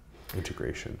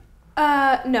integration?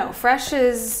 No, Fresh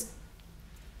is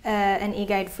an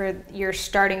e-guide for your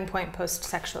starting point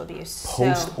post-sexual abuse.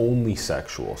 Only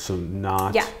sexual, so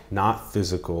not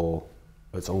physical.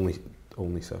 It's only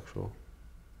sexual.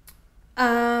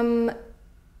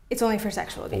 It's only for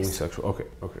sexual abuse. Only sexual.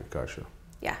 Okay, gotcha.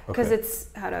 Yeah, because it's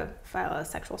how to file a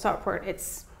sexual assault report.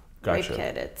 It's rape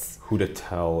kit. It's who to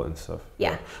tell and stuff.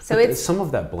 Yeah. So but some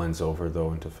of that blends over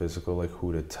though into physical, like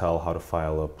who to tell, how to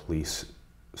file a police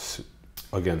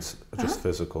against just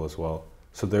physical as well.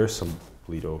 So there's some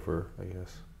bleed over, I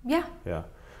guess. Yeah. Yeah.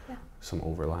 Some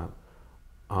overlap.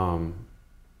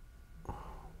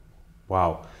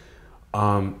 Wow.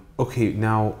 Okay,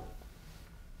 now.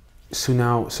 So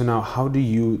now, how do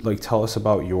you tell us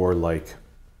about your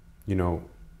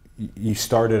you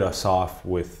started us off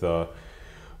with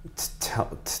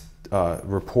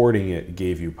reporting it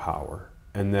gave you power,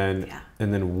 and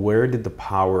then where did the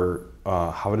power?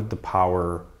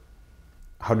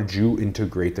 How did you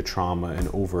integrate the trauma and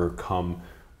overcome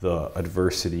the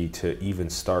adversity to even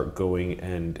start going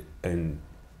and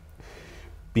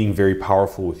being very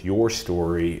powerful with your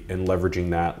story and leveraging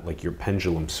that, like your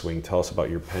pendulum swing? Tell us about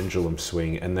your pendulum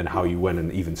swing and then how you went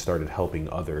and even started helping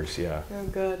others. Yeah. Oh,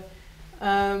 good.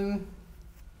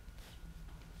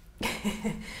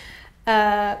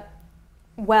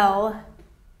 Well,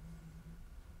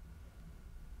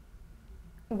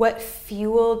 what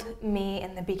fueled me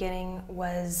in the beginning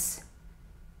was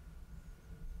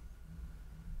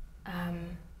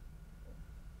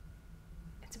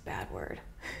It's a bad word.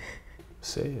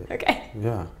 Say it. Okay.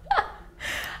 Yeah.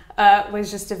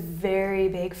 Was just a very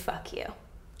big fuck you.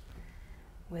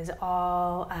 Was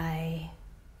all I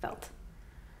felt.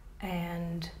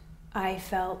 And I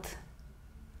felt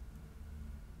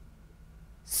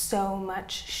so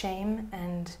much shame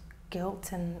and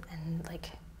guilt and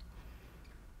like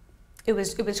it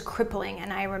was crippling.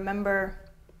 And I remember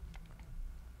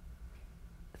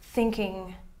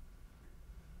thinking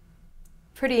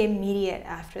pretty immediate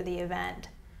after the event,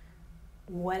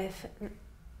 what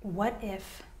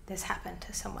if this happened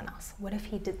to someone else? What if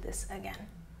he did this again?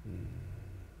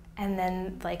 And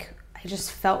then like I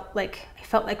felt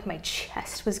like my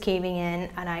chest was caving in,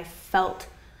 and I felt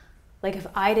like if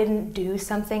I didn't do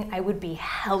something, I would be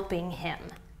helping him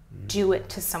do it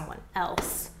to someone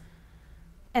else.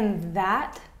 And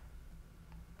that,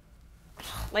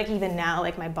 like even now,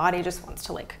 like my body just wants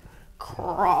to like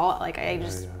crawl, like I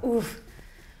just, oof.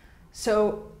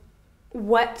 So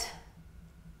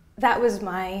that was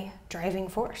my driving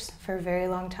force for a very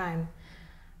long time,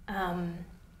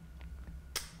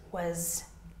 was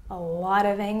a lot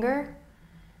of anger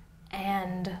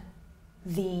and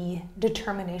the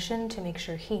determination to make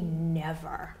sure he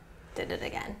never did it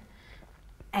again.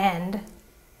 And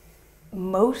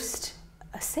most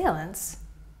assailants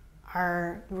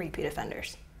are repeat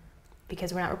offenders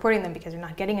because we're not reporting them, because we're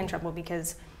not getting in trouble,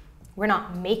 because we're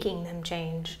not making them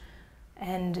change.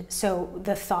 And so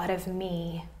the thought of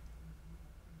me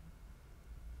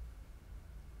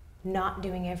not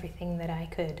doing everything that I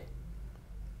could,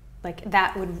 like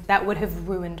that would have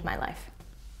ruined my life.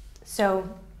 So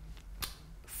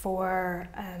for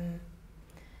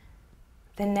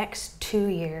the next 2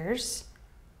 years,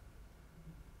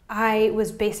 I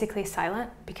was basically silent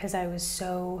because I was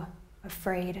so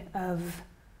afraid of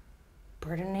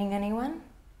burdening anyone,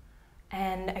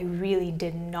 and I really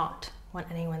did not want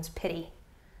anyone's pity.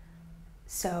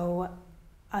 So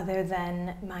other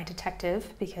than my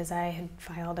detective, because I had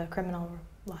filed a criminal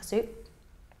lawsuit,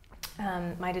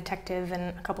 my detective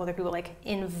and a couple other people like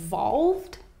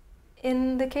involved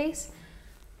in the case,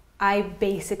 I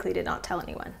basically did not tell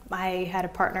anyone. I had a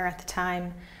partner at the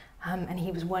time, and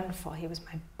he was wonderful. He was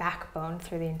my backbone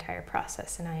through the entire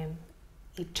process, and I am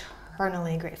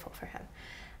eternally grateful for him.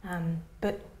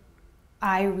 But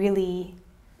I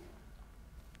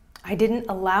didn't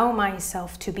allow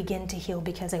myself to begin to heal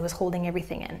because I was holding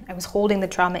everything in. I was holding the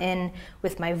trauma in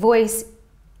with my voice,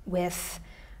 with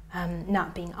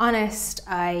not being honest.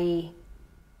 And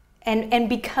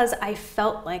because I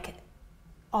felt like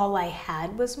all I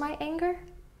had was my anger,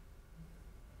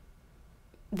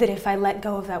 that if I let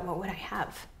go of that, what would I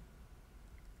have?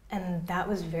 And that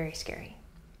was very scary.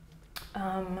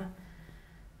 And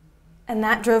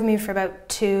that drove me for about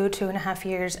 2.5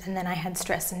 years, and then I had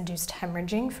stress-induced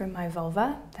hemorrhaging from my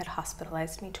vulva that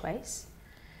hospitalized me twice.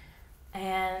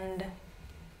 And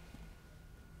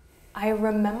I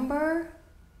remember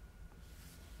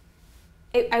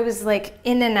I was like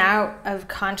in and out of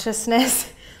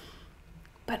consciousness,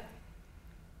 but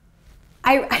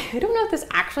I don't know if this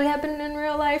actually happened in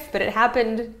real life, but it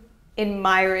happened in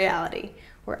my reality,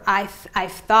 where I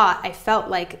felt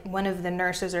like one of the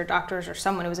nurses or doctors or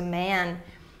someone, it was a man,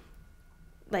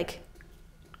 like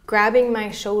grabbing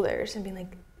my shoulders and being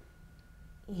like,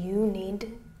 you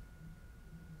need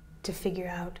to figure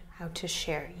out how to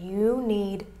share. You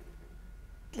need,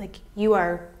 like, you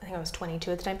are, I think I was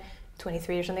 22 at the time,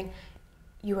 23 or something.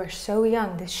 You are so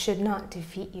young, this should not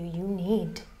defeat you. You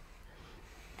need.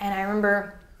 And I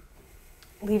remember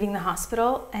leaving the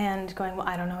hospital and going, well,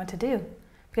 I don't know what to do.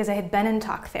 Because I had been in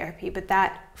talk therapy, but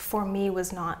that for me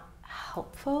was not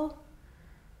helpful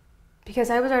because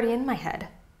I was already in my head.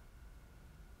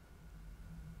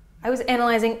 I was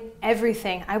analyzing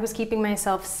everything. I was keeping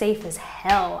myself safe as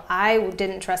hell. I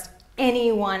didn't trust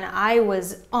anyone. I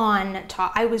was on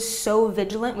top. I was so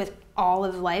vigilant with all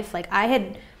of life. Like I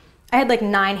had like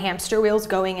 9 hamster wheels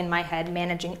going in my head,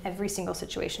 managing every single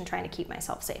situation, trying to keep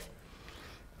myself safe.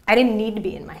 I didn't need to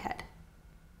be in my head.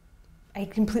 I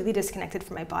completely disconnected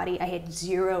from my body. I had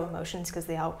 0 emotions because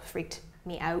they all freaked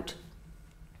me out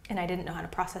and I didn't know how to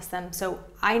process them. So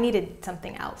I needed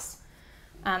something else.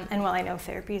 And while I know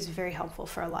therapy is very helpful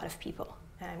for a lot of people,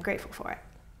 and I'm grateful for it,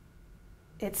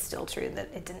 it's still true that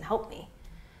it didn't help me.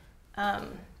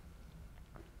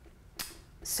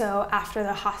 So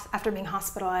after being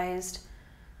hospitalized,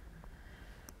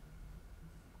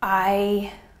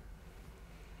 I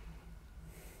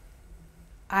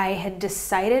had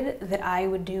decided that I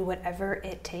would do whatever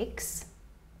it takes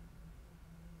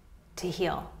to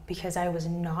heal because I was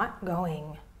not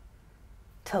going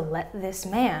to let this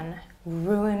man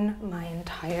ruin my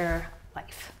entire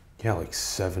life. Yeah, like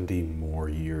 70 more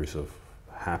years of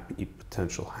happy,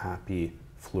 potential happy,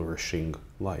 flourishing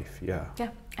life. Yeah. Yeah.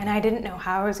 And I didn't know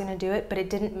how I was going to do it, but it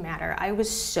didn't matter. I was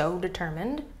so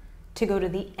determined to go to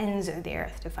the ends of the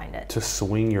earth to find it. To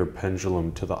swing your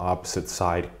pendulum to the opposite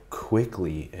side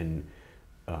quickly and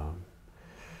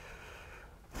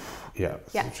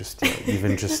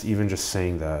even just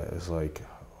saying that is like,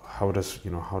 how does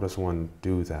one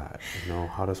do that?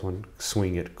 How does one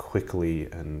swing it quickly?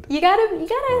 And you gotta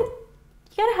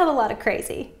have a lot of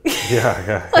crazy.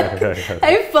 Yeah.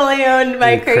 I fully owned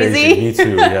my crazy. Me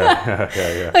too. Yeah.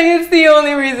 Like, it's the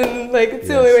only reason. Like, it's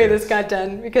the only way this got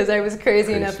done, because I was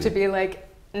crazy enough to be like,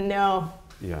 no.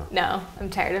 Yeah. No, I'm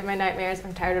tired of my nightmares.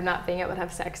 I'm tired of not being able to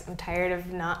have sex. I'm tired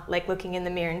of not looking in the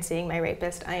mirror and seeing my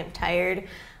rapist. I am tired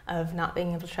of not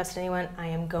being able to trust anyone. I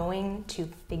am going to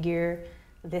figure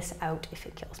this out if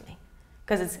it kills me.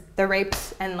 Because it's the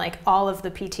rapes and all of the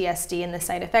PTSD and the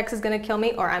side effects is going to kill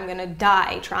me, or I'm going to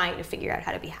die trying to figure out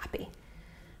how to be happy.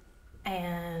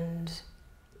 And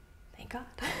thank God.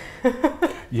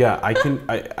 Yeah,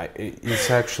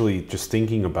 it's actually just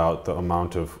thinking about the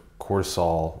amount of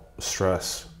cortisol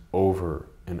stress over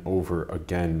and over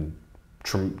again,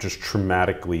 just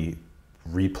traumatically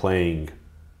replaying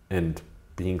and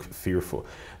being fearful,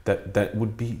 that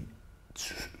would be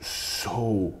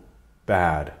so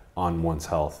bad on one's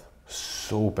health,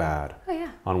 so bad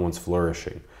on one's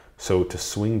flourishing. So to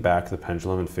swing back the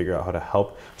pendulum and figure out how to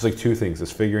help, it's like two things.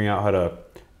 It's figuring out how to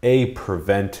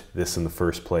prevent this in the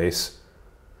first place,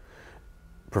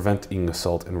 preventing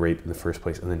assault and rape in the first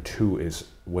place, and then two is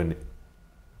when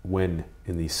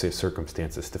in these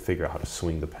circumstances to figure out how to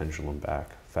swing the pendulum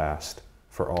back fast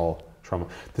for all trauma.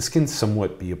 This can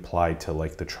somewhat be applied to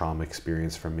the trauma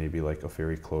experience from maybe a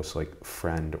very close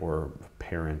friend or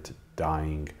parent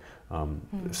dying,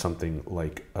 something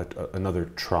like another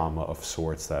trauma of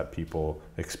sorts that people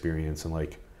experience,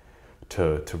 and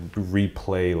to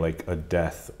replay a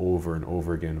death over and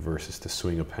over again versus to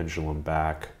swing a pendulum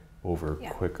back over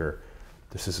quicker.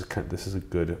 This is a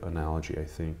good analogy, I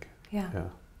think.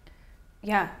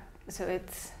 Yeah.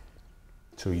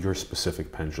 So your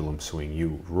specific pendulum swing,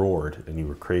 you roared and you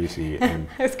were crazy. And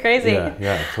I was crazy.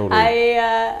 Yeah, totally.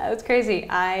 I was crazy.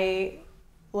 I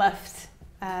left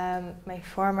my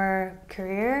former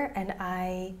career and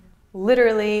I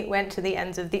literally went to the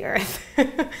ends of the earth,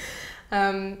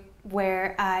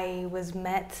 where I was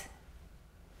met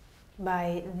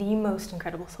by the most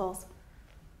incredible souls.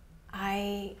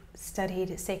 I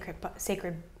studied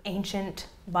sacred ancient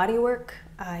bodywork.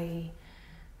 I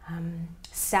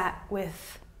sat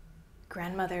with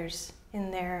grandmothers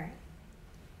in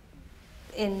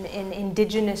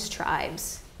indigenous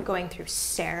tribes going through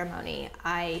ceremony.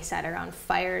 I sat around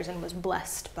fires and was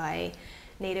blessed by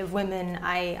Native women.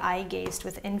 I gazed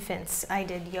with infants. I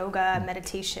did yoga,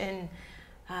 meditation,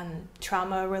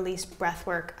 trauma release breath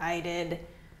work. I did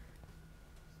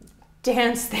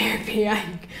dance therapy.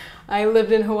 I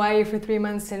lived in Hawaii for 3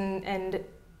 months and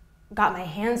got my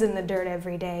hands in the dirt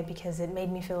every day because it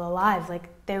made me feel alive.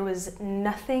 There was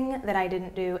nothing that I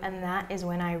didn't do, and that is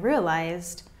when I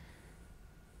realized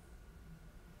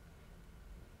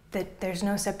that there's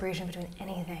no separation between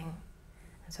anything.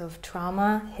 And so if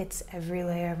trauma hits every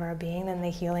layer of our being, then the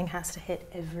healing has to hit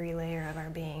every layer of our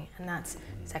being. And that's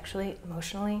sexually,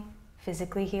 emotionally,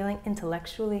 physically healing,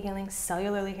 intellectually healing,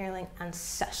 cellularly healing,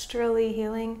 ancestrally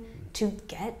healing, to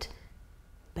get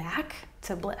back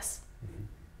to bliss.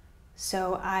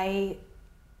 So I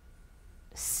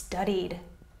studied,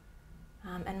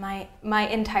 and my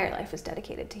entire life was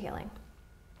dedicated to healing.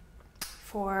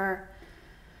 For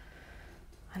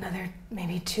another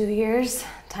maybe 2 years,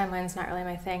 timeline's not really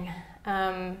my thing,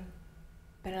 but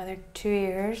another 2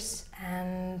 years,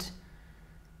 and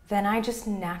then I just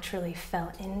naturally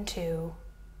fell into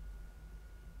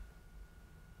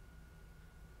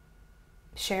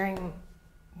sharing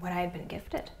what I had been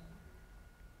gifted.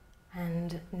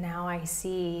 And now I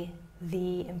see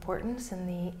the importance and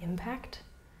the impact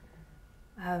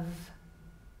of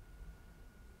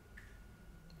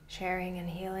sharing and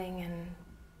healing and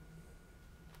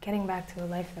getting back to a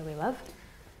life that we love,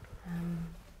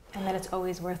 and that it's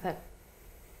always worth it.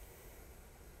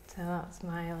 So that's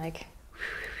my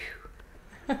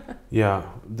Yeah,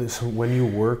 this, when you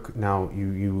work now,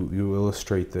 you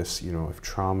illustrate this, if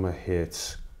trauma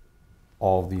hits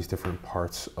all these different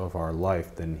parts of our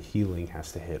life, then healing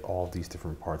has to hit all these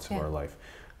different parts of our life.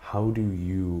 How do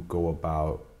you go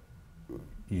about,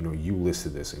 you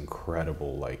listed this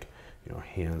incredible,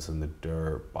 hands in the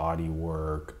dirt, body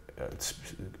work,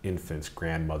 infants,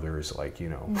 grandmothers, like, you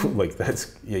know, like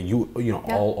that's, yeah, you know,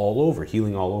 all over,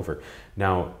 healing all over.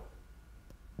 Now,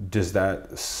 does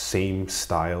that same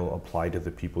style apply to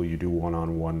the people you do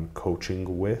one-on-one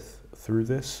coaching with through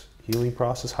this healing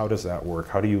process? How does that work?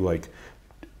 How do you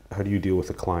deal with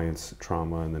the client's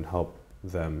trauma and then help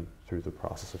them through the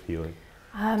process of healing?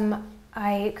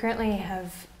 I currently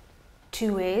have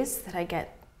 2 ways that I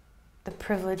get the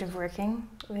privilege of working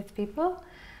with people.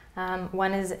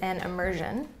 One is an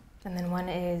immersion, and then one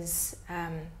is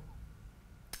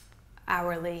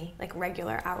hourly, like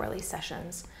regular hourly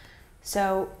sessions.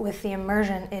 So with the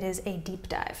immersion, it is a deep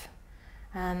dive.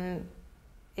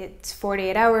 It's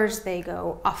 48 hours, they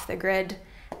go off the grid,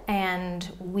 and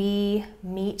we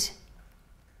meet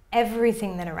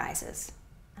everything that arises,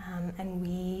 and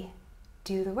we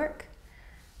do the work.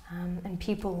 And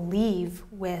people leave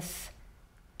with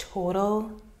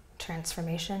total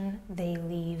transformation. They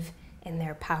leave in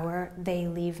their power. They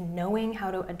leave knowing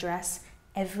how to address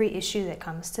every issue that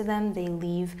comes to them. They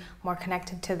leave more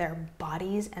connected to their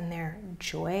bodies and their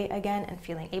joy again, and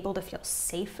feeling able to feel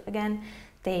safe again.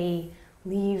 They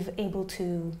leave able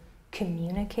to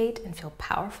communicate and feel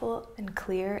powerful and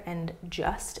clear and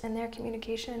just in their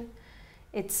communication.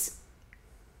 It's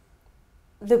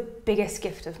the biggest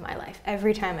gift of my life.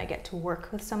 Every time I get to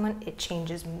work with someone, it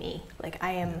changes me. Like,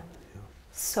 I am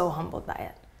so humbled by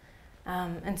it.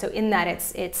 And so in that,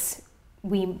 it's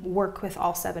we work with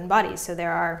all 7 bodies. So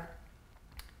there are,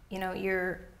 you know,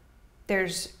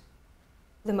 there's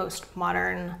the most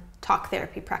modern talk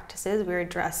therapy practices. We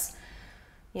address,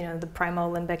 you know, the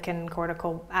primal, limbic, and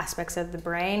cortical aspects of the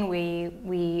brain.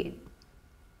 We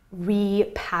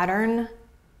re-pattern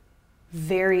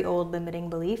very old limiting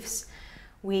beliefs.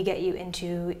 We get you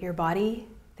into your body.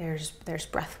 There's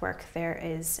breath work. There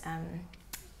is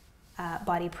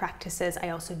body practices. I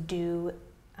also do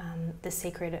the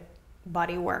sacred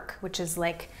body work, which is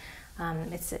like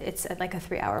it's like a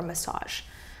 3-hour massage.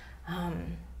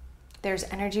 There's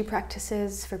energy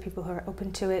practices for people who are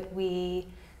open to it.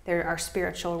 There are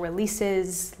spiritual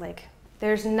releases. Like,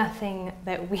 there's nothing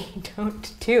that we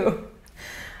don't do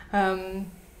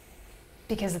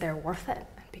because they're worth it,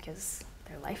 because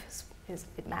their life is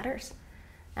it matters.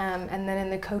 And then in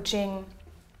the coaching,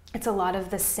 it's a lot of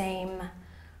the same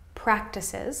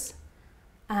practices,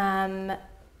 but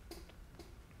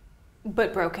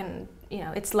broken. You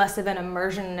know, it's less of an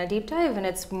immersion and a deep dive, and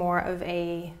it's more of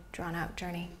a drawn-out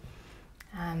journey.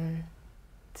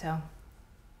 So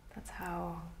that's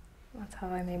how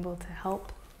I'm able to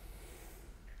help.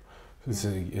 It's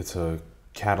a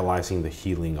catalyzing the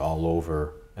healing all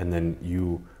over, and then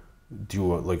you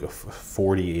do a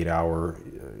 48-hour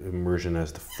immersion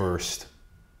as the first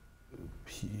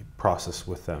process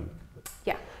with them.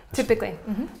 Yeah, typically.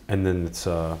 Mm-hmm. And then it's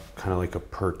kind of like a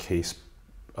per case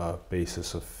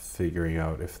basis of figuring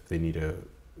out if they need to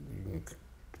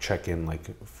check in like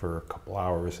for a couple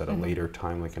hours at a later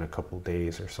time, like in a couple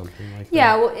days or something like that.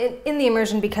 Yeah, well, in the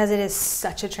immersion, because it is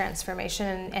such a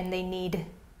transformation, and we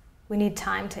need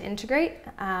time to integrate.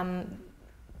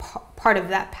 Part of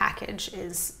that package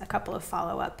is a couple of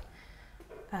follow-up,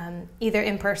 either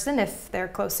in person if they're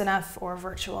close enough, or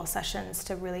virtual sessions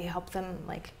to really help them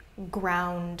like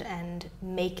ground and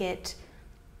make it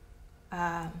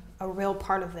a real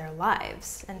part of their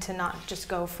lives, and to not just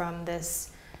go from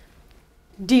this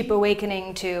deep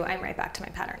awakening to I'm right back to my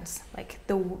patterns. Like,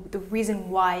 the reason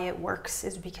why it works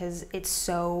is because it's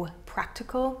so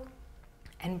practical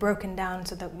and broken down,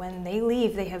 so that when they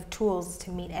leave, they have tools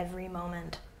to meet every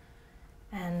moment.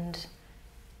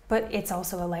 But it's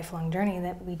also a lifelong journey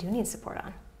that we do need support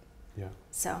on. Yeah.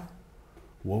 So,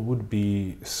 what would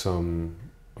be some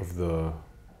of the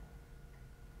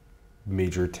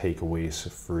major takeaways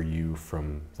for you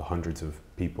from the hundreds of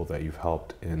people that you've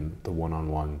helped in the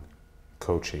one-on-one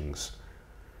coachings?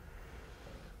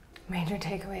 Major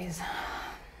takeaways.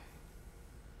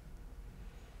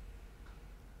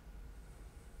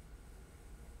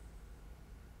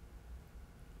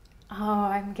 Oh,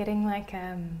 I'm getting like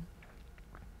I'm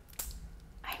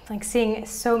like seeing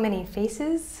so many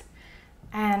faces,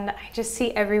 and I just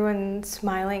see everyone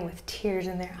smiling with tears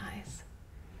in their eyes.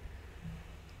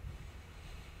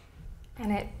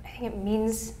 And I think it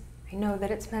means, I know that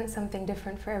it's meant something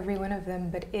different for every one of them,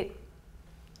 but it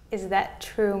is that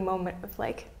true moment of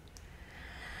like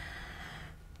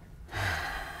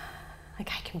I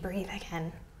can breathe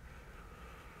again.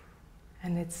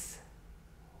 And it's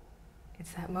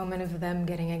that moment of them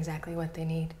getting exactly what they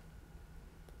need.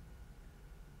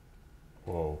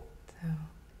 Whoa. So,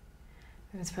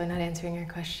 it's probably not answering your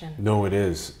question. No, it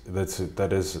is. It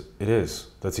is.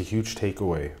 That's a huge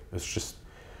takeaway. It's just,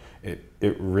 it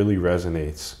really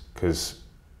resonates, because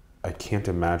I can't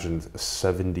imagine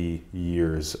 70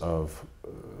 years of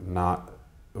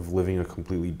living a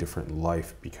completely different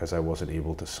life because I wasn't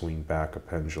able to swing back a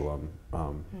pendulum.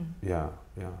 Yeah.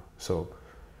 So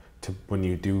when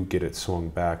you do get it swung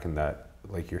back, and that,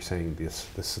 like you're saying,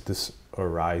 this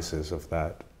arises of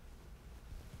that,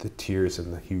 the tears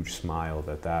and the huge smile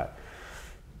that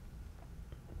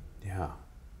yeah.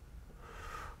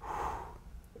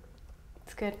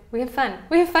 It's good. We have fun.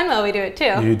 We have fun while we do it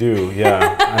too. You do,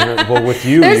 yeah. I know, well, with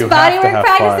you, there's you bodywork have to have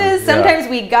practices. fun. Sometimes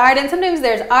we garden. Sometimes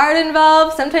there's art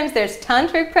involved. Sometimes there's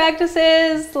tantric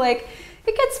practices. Like,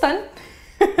 it gets fun.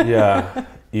 Yeah,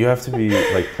 you have to be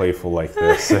like playful like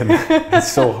this, and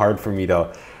it's so hard for me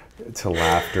to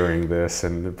laugh during this.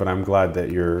 But I'm glad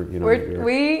that you're, you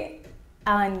know,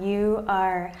 Alan, you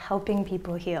are helping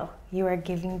people heal. You are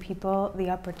giving people the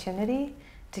opportunity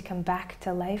to come back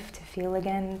to life, to feel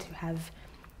again, to have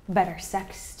better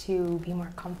sex, to be more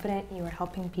confident. You are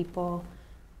helping people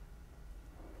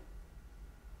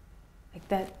like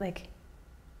that. Like,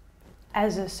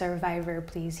 as a survivor,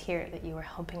 please hear that you are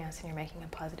helping us and you're making a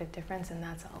positive difference, and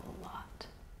that's a lot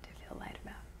to feel light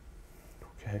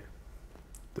about.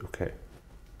 Okay.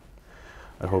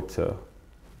 I hope to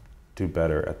do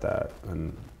better at that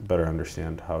and better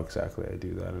understand how exactly I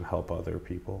do that and help other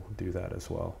people do that as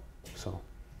well. So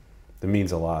it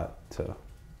means a lot to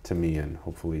me, and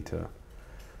hopefully to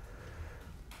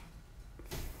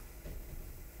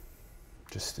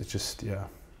yeah.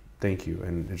 Thank you.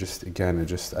 And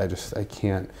I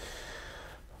can't,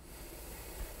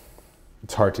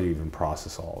 it's hard to even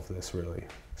process all of this, really.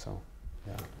 So,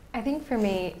 yeah. I think for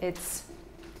me, it's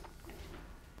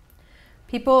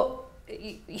people,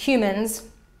 humans,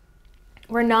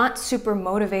 we're not super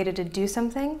motivated to do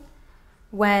something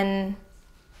when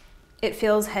it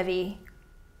feels heavy.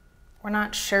 We're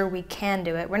not sure we can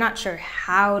do it. We're not sure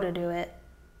how to do it.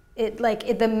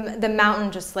 The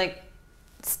mountain just like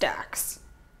stacks.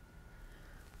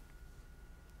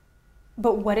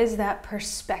 But what is that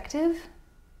perspective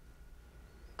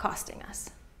costing us?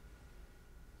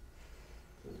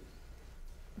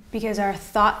 Because our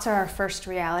thoughts are our first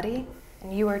reality,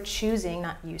 and you are choosing,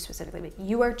 not you specifically, but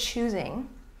you are choosing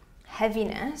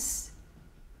heaviness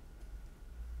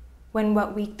when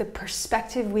the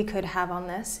perspective we could have on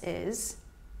this is,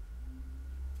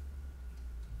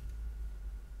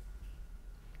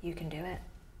 you can do it.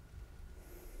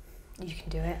 You can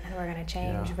do it, and we're going to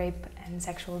change rape and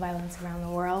sexual violence around the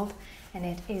world. And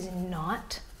it's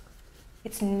not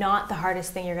the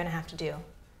hardest thing you're going to have to do.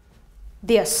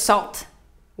 The assault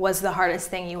was the hardest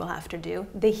thing you will have to do.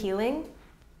 The healing,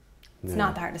 it's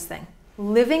not the hardest thing.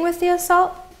 Living with the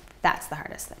assault, that's the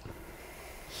hardest thing.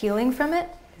 Healing from it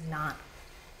is not.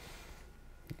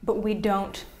 But we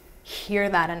don't hear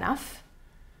that enough.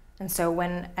 And so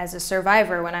as a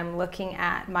survivor, when I'm looking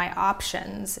at my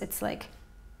options, it's like,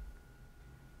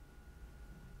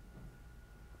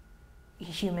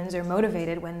 humans are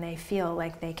motivated when they feel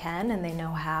like they can and they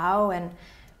know how, and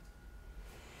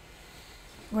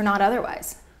we're not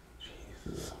otherwise.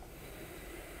 Jesus.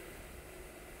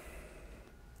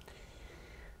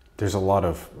 There's a lot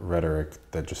of rhetoric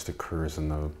that just occurs in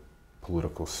the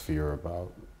political sphere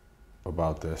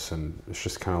about this, and it's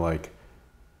just kind of like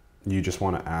you just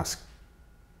want to ask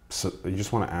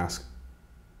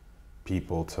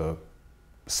people to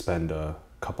spend a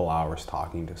couple hours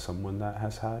talking to someone that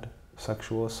has had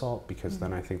sexual assault, because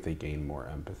then I think they gain more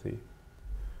empathy.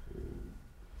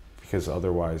 Because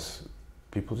otherwise,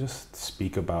 people just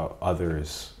speak about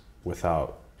others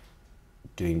without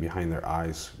getting behind their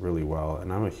eyes really well.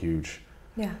 And I'm a huge,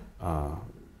 I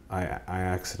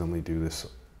accidentally do this,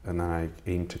 and then I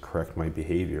aim to correct my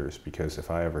behaviors, because if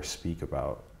I ever speak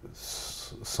about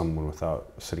someone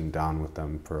without sitting down with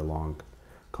them for a long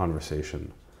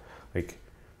conversation, like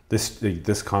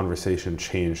this conversation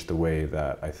changed the way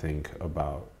that I think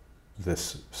about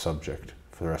this subject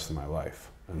for the rest of my life.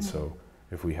 And so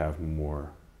if we have more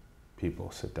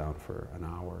people sit down for an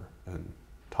hour and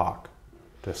talk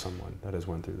to someone that has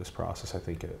went through this process, I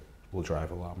think it will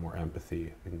drive a lot more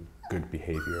empathy and good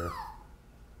behavior.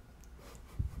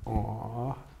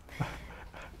 Aww.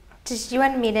 Just you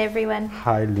want to meet everyone?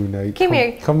 Hi, Luna. Come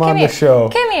here. Come on the show.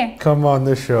 Come here. Come on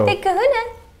the show. Hey,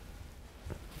 Kahuna.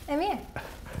 I'm here.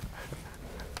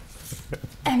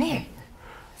 I'm here.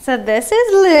 So this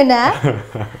is Luna.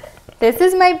 This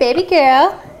is my baby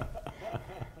girl.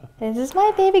 This is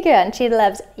my baby girl, and she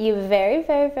loves you very,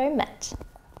 very, very much.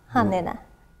 Huh, Luna?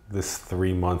 This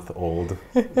 3-month-old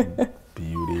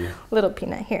beauty. Little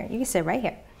peanut. Here, you can sit right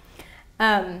here.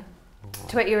 To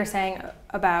what you were saying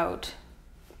about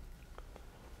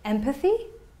empathy.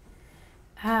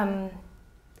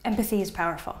 Empathy is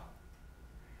powerful.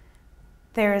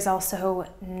 there is also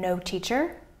no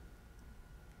teacher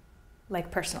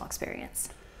like personal experience.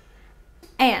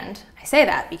 And I say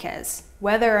that because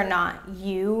whether or not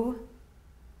you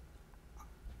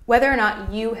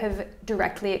have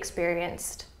directly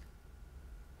experienced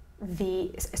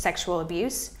the sexual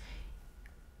abuse,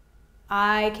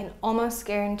 I can almost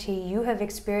guarantee you have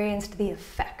experienced the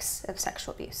effects of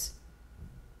sexual abuse.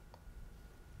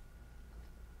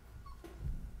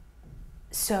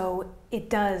 So it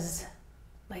does,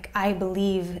 I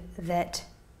believe that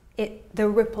the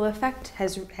ripple effect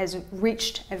has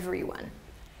reached everyone.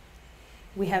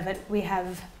 We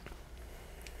have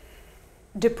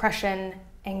depression,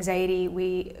 anxiety,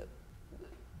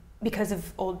 because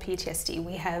of old PTSD,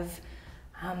 we have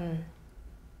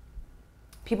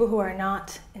people who are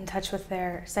not in touch with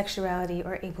their sexuality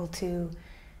or able to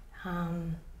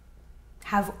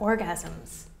have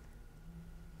orgasms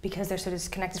because they're so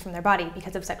disconnected from their body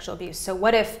because of sexual abuse. So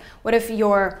what if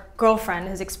your girlfriend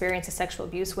has experienced a sexual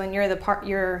abuse when you're the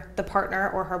partner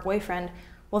or her boyfriend?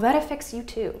 Well, that affects you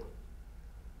too.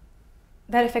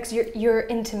 That affects your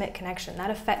intimate connection.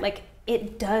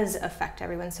 It does affect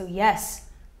everyone. So yes,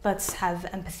 let's have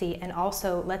empathy, and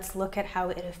also let's look at how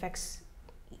it affects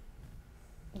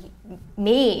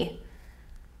me,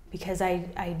 because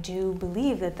I do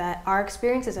believe that our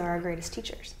experiences are our greatest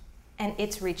teachers, and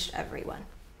it's reached everyone.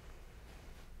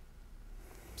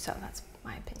 So that's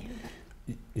my opinion.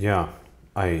 Yeah,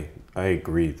 I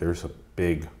agree. There's a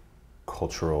big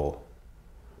cultural,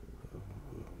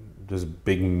 there's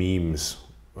big memes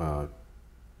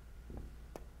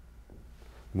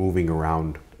moving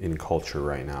around in culture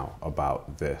right now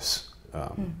about this.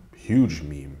 Huge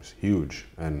memes, huge,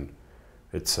 and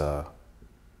it's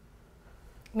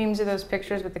memes are those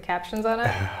pictures with the captions on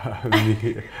it.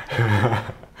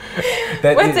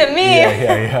 What's a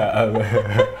meme?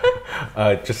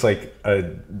 Yeah. Just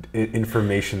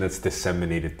information that's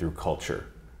disseminated through culture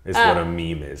is what a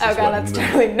meme is. Oh god, that's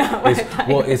totally not what I thought.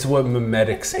 Well, it's what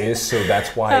memetics is, so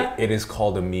that's why it is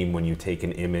called a meme when you take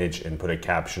an image and put a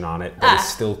caption on it. But it's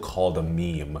still called a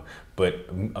meme.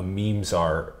 But memes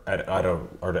are at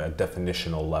a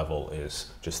definitional level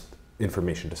is just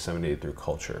information disseminated through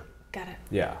culture. Got it.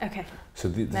 Yeah. Okay. So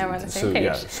now we're on the same page.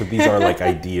 Yeah. So these are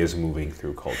ideas moving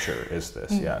through culture. Is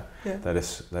this? Yeah. That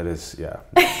is yeah.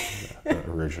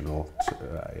 Original.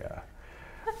 Yeah.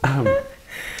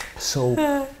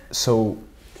 So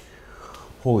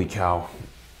holy cow.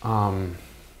 Holy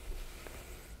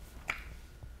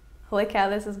cow,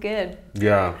 this is good.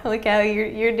 Yeah. Holy cow,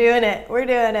 you're doing it. We're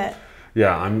doing it.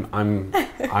 Yeah, I'm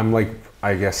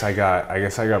I guess I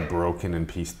got broken and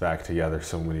pieced back together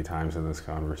so many times in this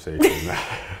conversation.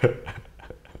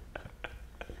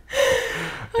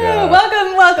 Yeah.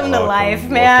 Welcome to life,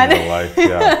 man. Welcome to life,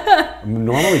 yeah.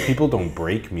 Normally people don't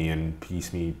break me and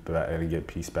piece me and get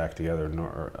pieced back together.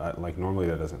 Normally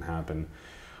that doesn't happen.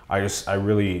 I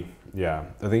think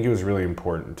it was really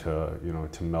important to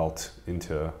melt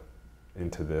into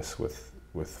this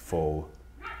with full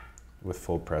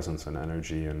presence and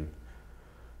energy, and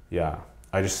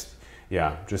just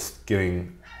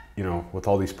getting, with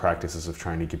all these practices of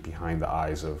trying to get behind the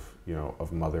eyes of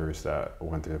mothers that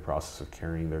went through the process of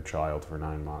carrying their child for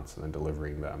 9 months and then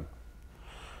delivering them,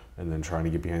 and then trying to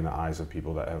get behind the eyes of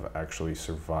people that have actually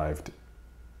survived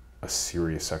a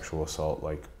serious sexual assault.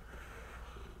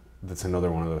 That's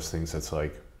another one of those things that's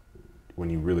when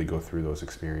you really go through those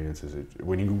experiences,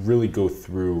 when you really go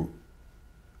through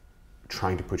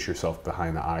trying to put yourself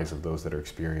behind the eyes of those that are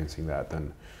experiencing that,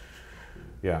 then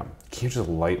you can't just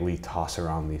lightly toss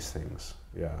around these things.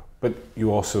 Yeah, but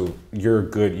you're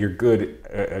good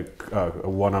a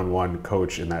one-on-one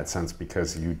coach in that sense,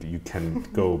 because you can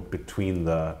go between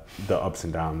the ups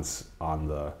and downs on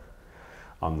the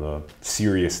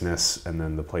seriousness and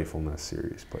then the playfulness,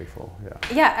 serious, playful.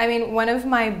 Yeah, I mean, one of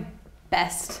my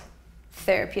best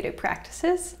therapeutic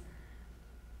practices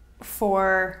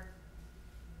for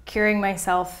curing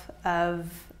myself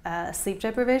of sleep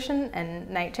deprivation and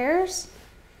night terrors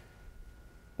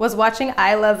was watching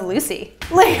I Love Lucy.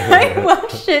 I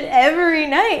watched it every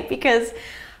night because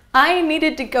I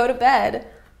needed to go to bed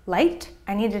light.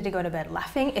 I needed to go to bed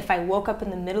laughing. If I woke up in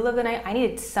the middle of the night, I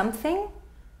needed something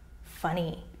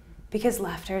funny, because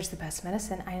laughter is the best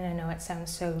medicine. I know it sounds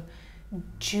so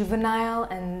juvenile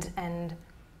and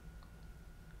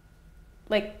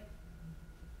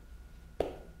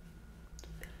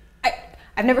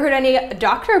I've never heard any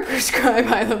doctor prescribe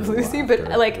I Love Lucy, but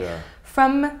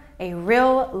from a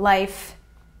real life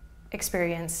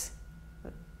experience,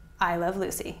 I Love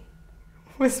Lucy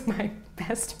was my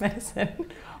best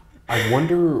medicine. I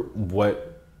wonder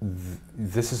what,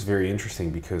 this is very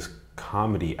interesting, because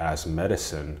comedy as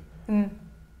medicine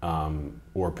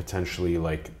or potentially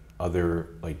like other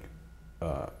like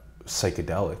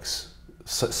psychedelics,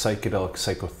 psychedelic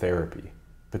psychotherapy,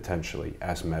 potentially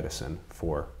as medicine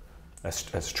for,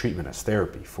 as treatment, as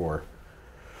therapy for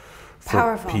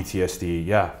Powerful. PTSD.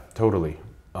 Yeah, totally.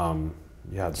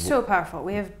 Yeah. So powerful.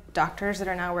 We have doctors that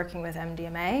are now working with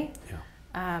MDMA.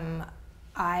 Yeah.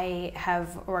 I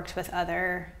have worked with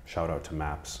other. Shout out to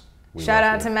MAPS. Shout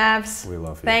out to MAPS. We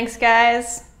love you. Thanks,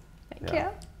 guys. Thank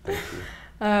Yeah. you. Thank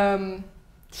you.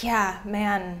 Yeah,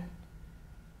 man.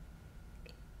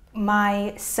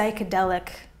 My psychedelic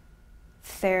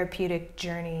therapeutic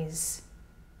journeys,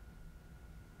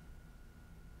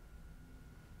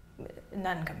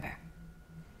 none compare.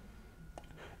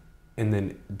 And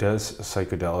then does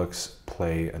psychedelics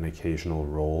play an occasional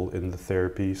role in the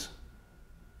therapies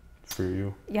for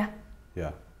you? Yeah.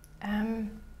 Yeah.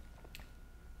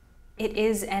 It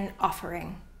is an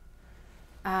offering.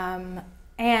 And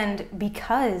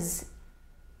because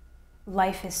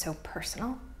life is so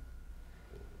personal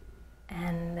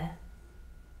and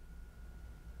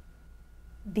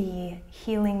the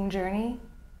healing journey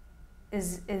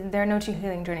there are no two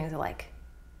healing journeys alike.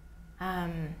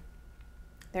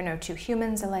 There are no two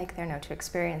humans alike, there are no two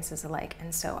experiences alike.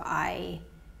 And so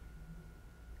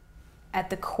at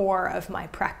the core of my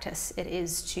practice, it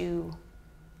is to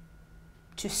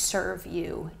serve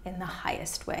you in the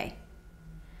highest way.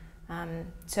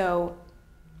 So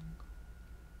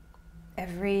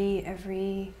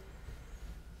every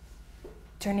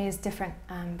journey is different,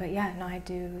 but yeah, no, I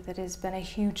do. That has been a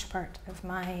huge part of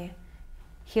my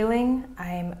healing.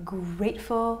 I'm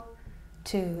grateful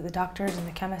to the doctors and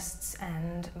the chemists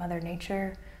and Mother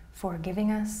Nature for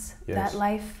giving us that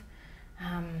life.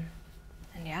 And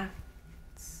yeah,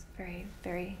 it's very,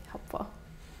 very helpful.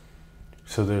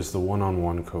 So there's the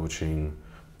one-on-one coaching,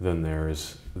 then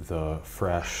there's the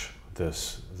fresh, the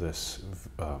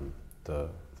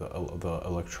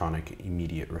electronic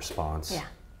immediate response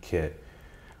kit.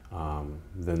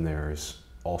 Then there's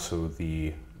also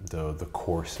the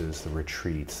courses, the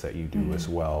retreats that you do as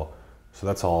well. So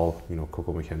that's all,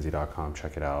 CocoMcKenzi.com,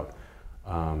 check it out.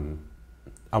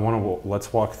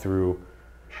 Let's walk through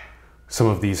some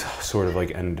of these sort of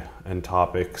like end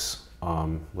topics.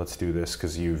 Let's do this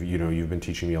because you've been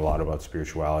teaching me a lot about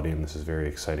spirituality, and this is very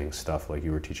exciting stuff. Like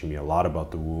you were teaching me a lot about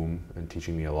the womb and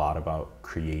teaching me a lot about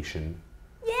creation.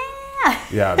 Yeah.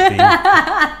 Yeah,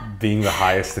 being the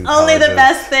highest intelligence. Only the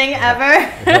best thing ever.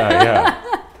 Yeah.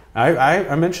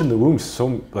 I mentioned the womb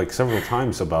several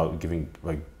times about giving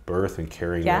birth and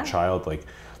carrying a child. Like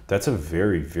that's a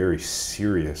very, very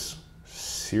serious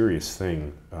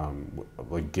thing.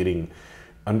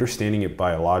 Understanding it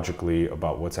biologically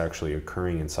about what's actually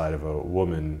occurring inside of a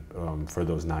woman for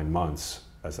those 9 months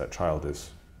as that child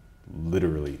is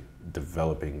literally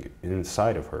developing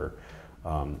inside of her,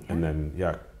 and then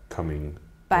coming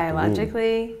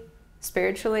biologically,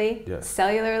 spiritually,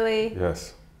 cellularly,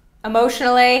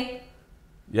 emotionally.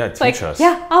 Yeah, teach us.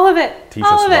 Yeah, all of it. Teach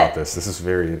us about this. This is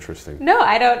very interesting. No,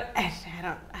 I don't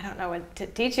know what to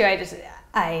teach you.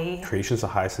 Creation's the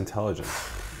highest intelligence.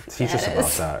 Teach us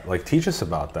about that. Teach us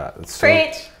about that. It's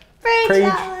preach,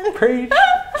 Alan. Preach.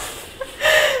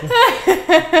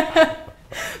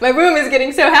 My womb is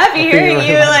getting so happy hearing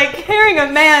you, hearing a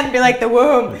man be like, the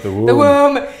womb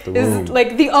is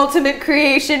like the ultimate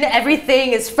creation.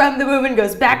 Everything is from the womb and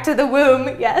goes back to the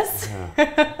womb. Yes.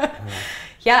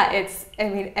 Yeah.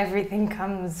 Everything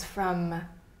comes from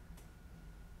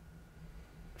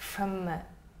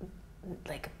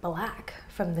black,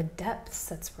 from the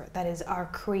depths. That is our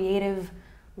creative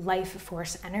life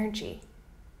force energy.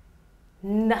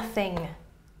 Nothing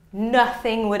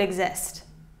would exist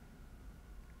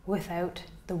without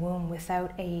the womb,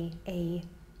 without a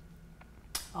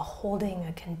holding,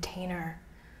 a container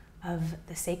of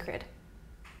the sacred.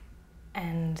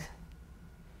 And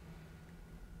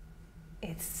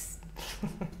it's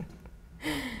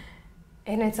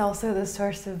and it's also the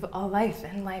source of all life,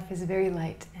 and life is very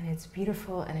light, and it's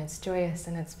beautiful, and it's joyous,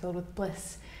 and it's filled with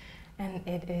bliss, and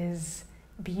it is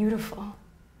beautiful.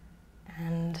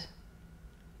 And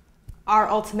our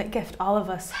ultimate gift, all of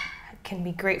us can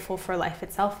be grateful for life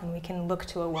itself, and we can look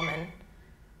to a woman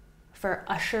for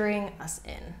ushering us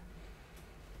in.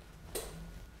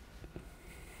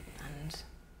 And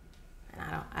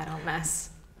I don't mess.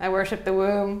 I worship the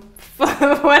womb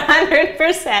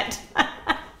 100%.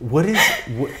 What is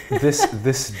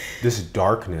this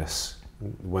darkness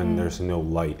when there's no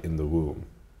light in the womb?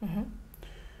 Mm-hmm.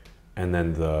 And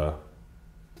then the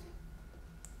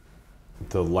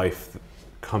life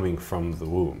coming from the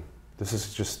womb. This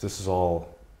is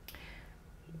all.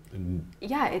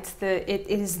 Yeah, it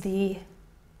is the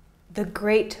the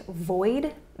great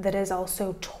void that is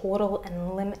also total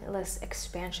and limitless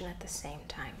expansion at the same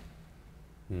time.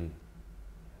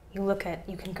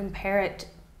 You can compare it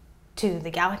to the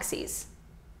galaxies.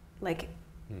 Like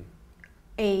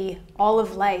all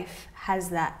of life has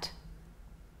that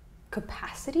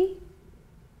capacity,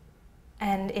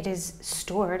 and it is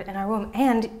stored in our womb.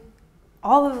 And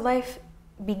all of life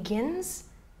begins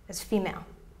as female.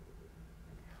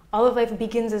 All of life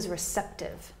begins as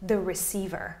receptive, the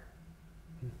receiver.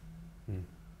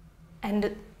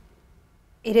 And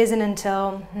it isn't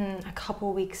until a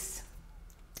couple weeks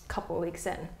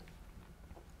in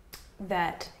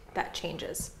that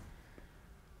changes.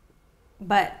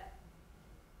 But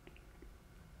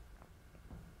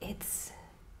I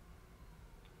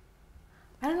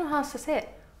don't know how else to say it.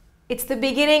 It's the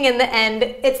beginning and the end.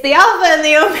 It's the alpha and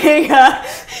the omega.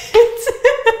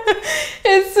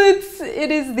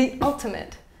 It is the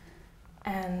ultimate.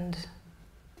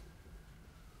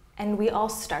 And we all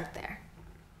start there.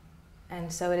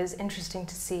 And so it is interesting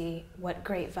to see what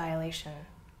great violation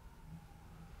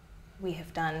we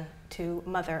have done to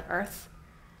Mother Earth,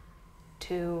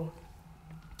 to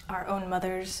our own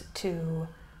mothers, to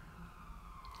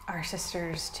our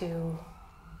sisters, to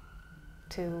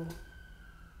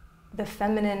the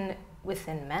feminine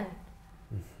within men.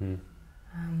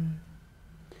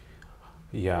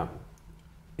 Yeah,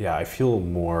 I feel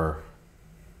more.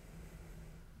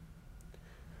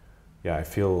 Yeah, I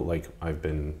feel like I've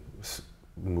been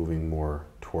moving more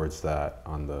towards that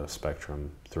on the spectrum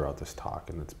throughout this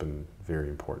talk, and it's been very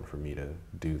important for me to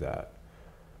do that.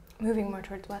 Moving more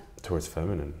towards what? Towards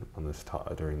feminine on this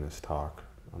during this talk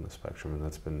on the spectrum, and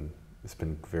it's been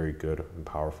very good and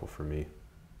powerful for me.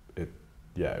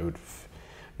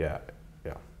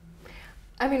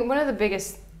 I mean, one of the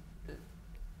biggest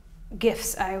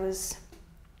gifts I was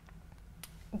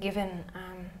given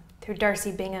through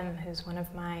Darcy Bingham, who's one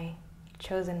of my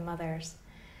chosen mothers.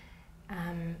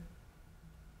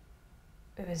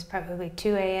 It was probably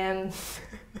 2 a.m.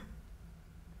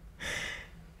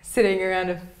 sitting around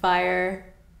a fire,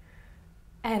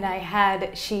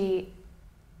 and she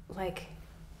led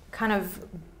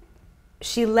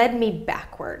me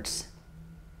backwards.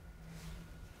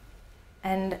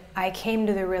 And I came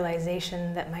to the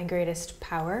realization that my greatest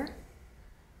power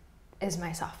is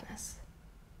my softness.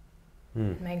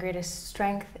 My greatest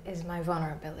strength is my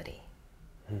vulnerability.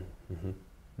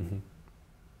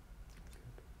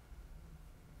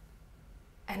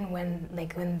 And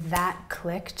when that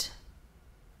clicked.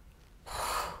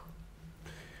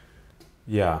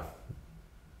 Yeah,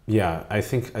 I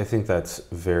think that's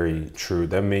very true.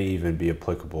 That may even be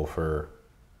applicable for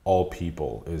all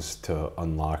people, is to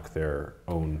unlock their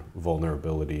own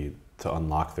vulnerability, to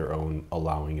unlock their own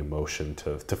allowing emotion,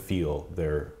 to feel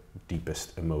their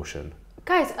deepest emotion.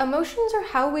 Guys, emotions are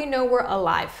how we know we're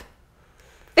alive.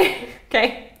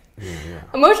 Okay? Yeah.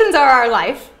 Emotions are our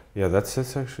life. Yeah, that's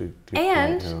actually a good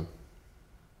and point, yeah.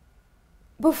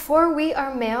 Before we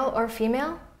are male or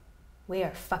female, we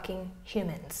are fucking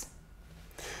humans.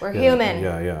 We're human.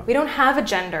 Yeah. We don't have a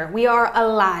gender. We are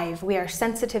alive. We are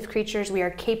sensitive creatures. We are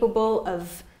capable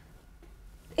of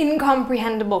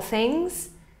incomprehensible things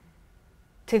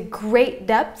to great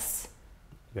depths.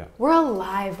 Yeah. We're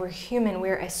alive. We're human.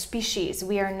 We're a species.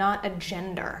 We are not a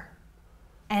gender.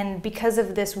 And because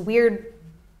of this weird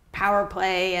power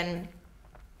play, and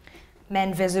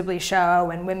men visibly show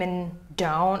and women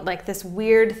don't, like this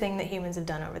weird thing that humans have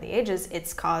done over the ages,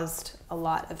 it's caused a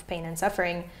lot of pain and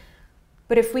suffering.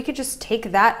 But if we could just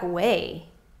take that away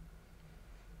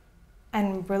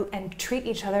and treat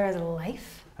each other as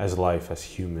life. As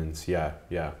humans, yeah,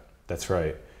 that's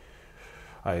right.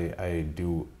 I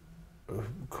do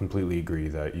completely agree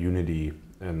that unity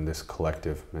and this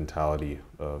collective mentality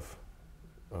of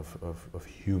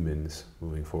humans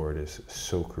moving forward is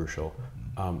so crucial.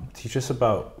 Teach us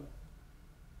about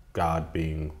God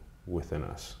being within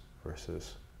us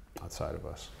versus outside of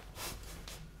us.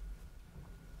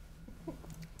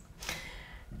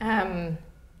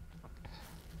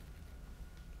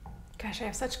 Gosh, I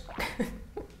have such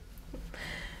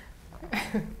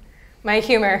my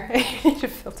humor. I need to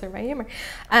filter my humor.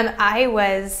 I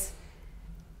was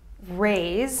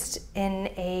raised in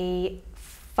a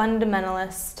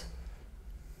fundamentalist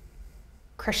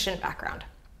Christian background.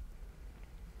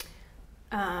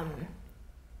 And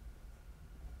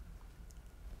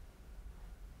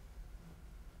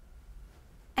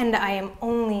I am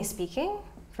only speaking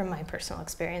from my personal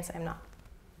experience.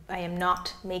 I am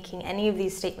not making any of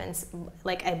these statements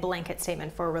like a blanket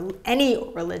statement for any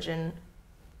religion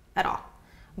at all.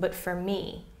 But for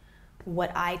me,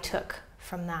 what I took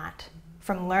from that,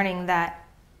 from learning that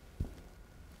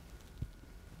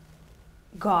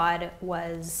God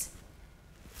was,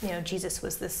 Jesus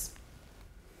was this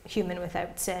human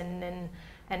without sin,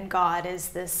 and God is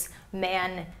this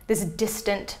man, this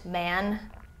distant man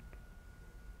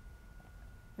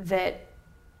that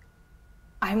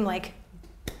I'm like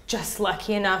just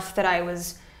lucky enough that I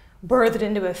was birthed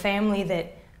into a family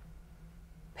that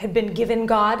had been given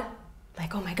God.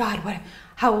 Like, oh my God,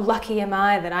 how lucky am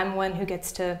I that I'm one who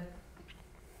gets to,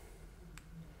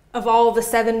 of all the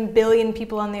 7 billion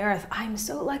people on the earth, I'm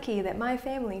so lucky that my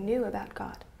family knew about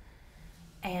God.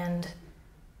 And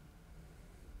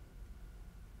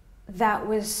that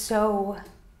was so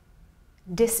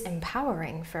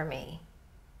disempowering for me,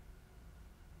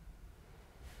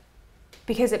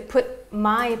 because it put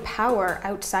my power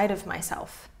outside of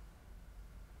myself.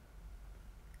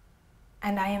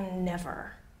 And I am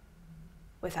never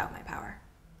without my power.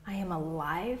 I am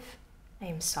alive. I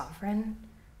am sovereign.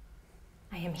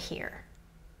 I am here.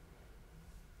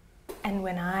 And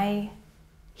when I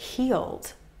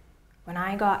healed, when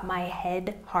I got my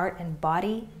head, heart, and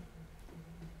body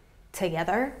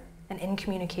together and in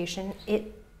communication,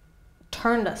 it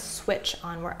turned a switch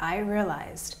on where I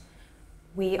realized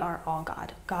we are all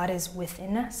God. God is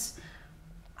within us.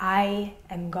 I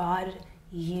am God.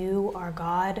 You are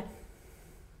God.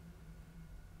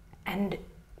 And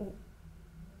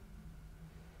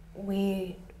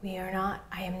we are not,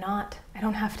 I am not, I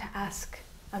don't have to ask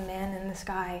a man in the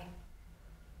sky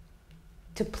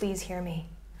to please hear me.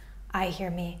 I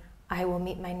hear me. I will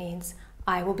meet my needs.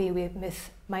 I will be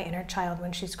with my inner child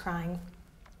when she's crying.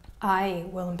 I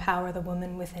will empower the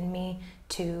woman within me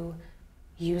to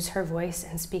use her voice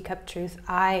and speak up truth.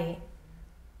 I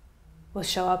will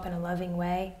show up in a loving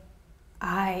way.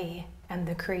 I am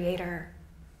the creator.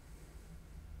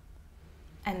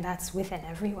 And that's within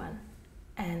everyone.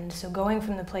 And so going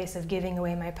from the place of giving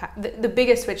away my power, the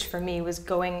biggest switch for me was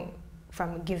going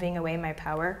from giving away my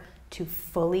power to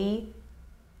fully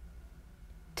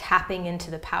tapping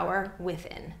into the power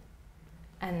within.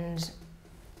 And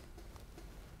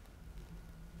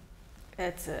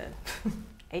it's a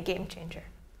game changer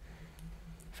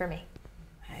for me.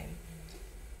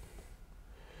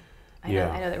 I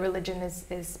know that religion has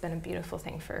been a beautiful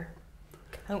thing for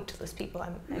countless people.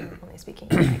 I'm only speaking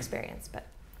from my experience, but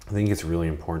I think it's really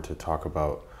important to talk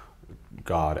about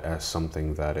God as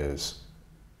something that is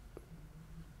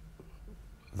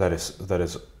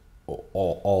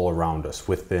all around us,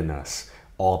 within us,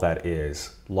 all that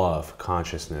is love,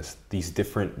 consciousness, these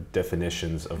different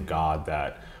definitions of God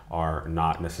that are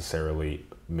not necessarily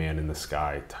man in the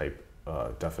sky type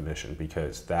definition,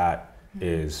 because that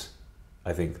is,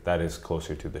 I think that is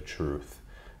closer to the truth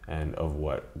and of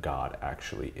what God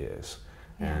actually is.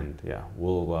 Yeah. And yeah,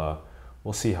 we'll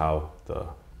see how the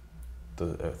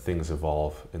things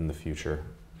evolve in the future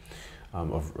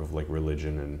of like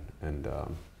religion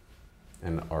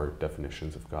and our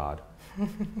definitions of God.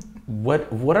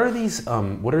 What are these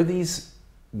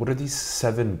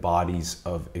 7 bodies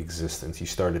of existence? You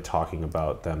started talking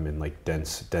about them in like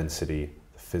density,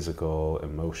 physical,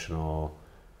 emotional,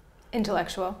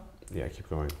 intellectual. Yeah, keep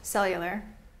going. Cellular,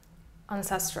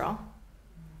 ancestral,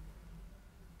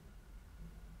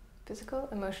 physical,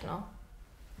 emotional,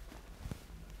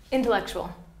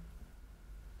 intellectual.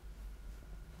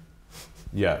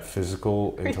 Yeah,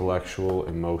 physical, intellectual,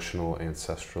 emotional,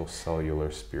 ancestral,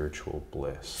 cellular, spiritual,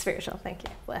 bliss. Spiritual, thank you.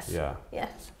 Bliss. Yeah.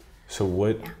 Yes. So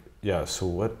what? Yeah. So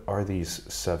what are these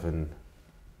 7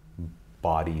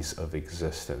 bodies of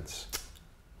existence?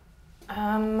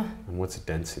 And what's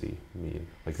density mean?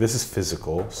 Like this is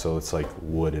physical, so it's like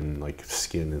wood and like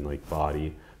skin and like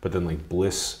body. But then like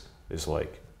bliss is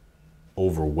like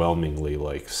overwhelmingly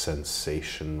like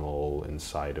sensational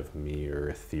inside of me, or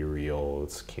ethereal.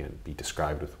 It can't be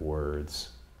described with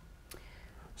words.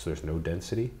 So there's no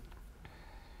density.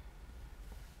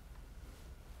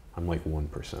 I'm like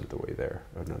 1% the way there.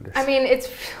 I don't understand. I mean, it's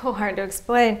so hard to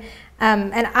explain,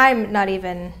 and I'm not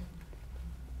even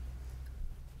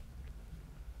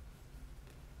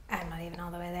all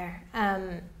the way there.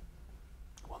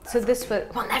 So this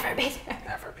would, we'll never be there.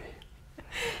 Never be.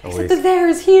 Except the there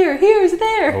is here, here is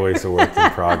there. Always a work in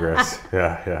progress.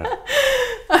 Yeah.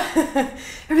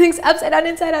 Everything's upside down,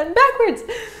 inside out, and backwards.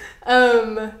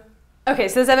 Okay,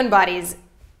 so the 7 bodies.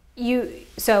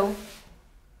 So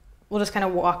we'll just kind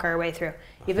of walk our way through.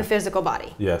 You have a physical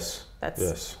body. Yes.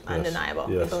 That's undeniable.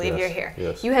 Yes, I believe you're here.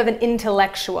 Yes. You have an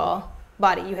intellectual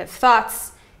body. You have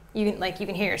thoughts. You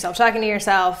can hear yourself talking to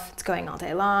yourself. It's going all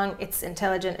day long. It's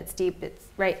intelligent. It's deep. It's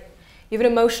right. You have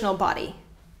an emotional body.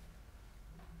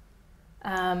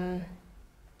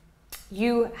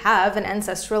 You have an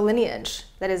ancestral lineage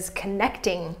that is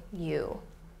connecting you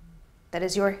That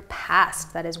is your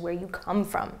past. That is where you come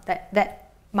from.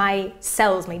 That my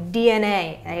cells, my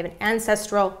DNA, I have an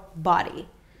ancestral body.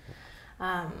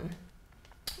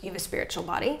 You have a spiritual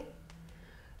body,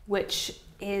 which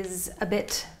is a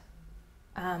bit,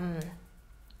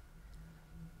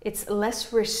 it's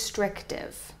less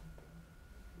restrictive.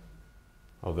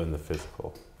 Oh, than the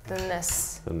physical. Than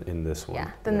this. Than in this one.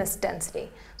 Yeah, than this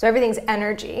density. So everything's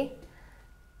energy.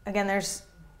 Again, there's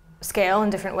scale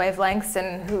and different wavelengths,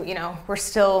 and we're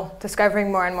still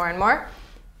discovering more and more and more.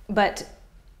 But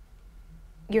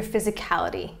your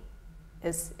physicality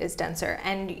is denser,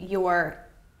 and your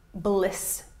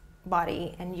bliss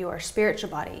body and your spiritual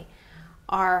body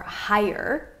are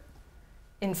higher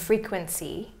in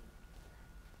frequency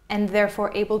and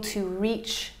therefore able to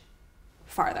reach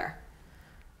farther.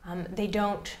 They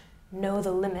don't know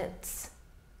the limits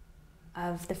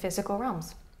of the physical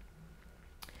realms.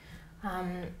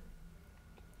 And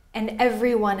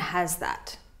everyone has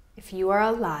that. If you are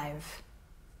alive,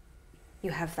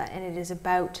 you have that. And it is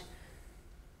about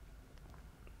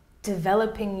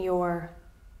developing your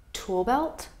tool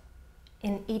belt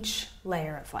in each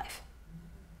layer of life.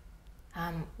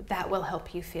 That will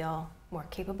help you feel more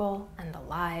capable and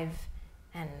alive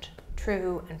and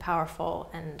true and powerful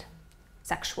and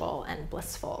sexual and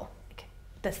blissful. Like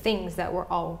the things that we're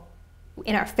all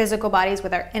in our physical bodies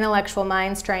with our intellectual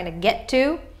minds trying to get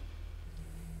to,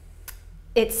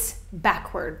 it's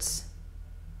backwards.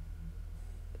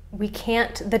 We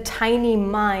can't, the tiny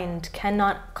mind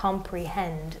cannot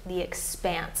comprehend the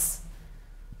expanse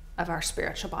of our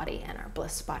spiritual body and our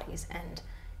bliss bodies and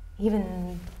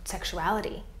even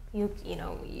sexuality. You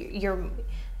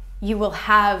will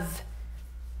have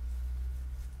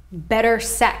better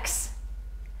sex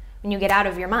when you get out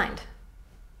of your mind.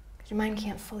 Because your mind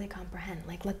can't fully comprehend.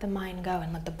 Like, let the mind go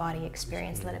and let the body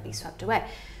experience, let it be swept away.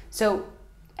 So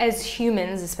as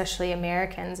humans, especially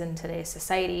Americans in today's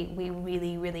society, we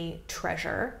really, really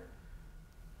treasure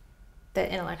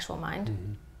the intellectual mind.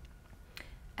 Mm-hmm.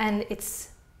 And it's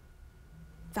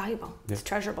valuable, it's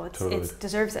treasurable, it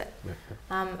deserves it.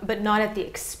 But not at the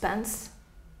expense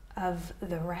of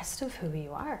the rest of who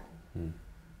you are.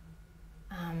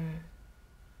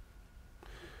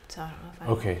 So I don't know if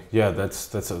Okay, yeah,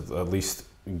 that's at least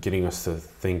getting us to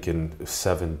think in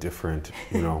 7 different,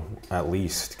 at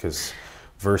least, because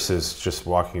versus just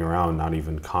walking around not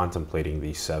even contemplating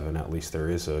these 7, at least there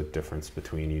is a difference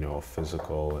between, a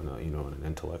physical and an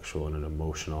intellectual and an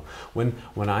emotional.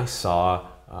 When I saw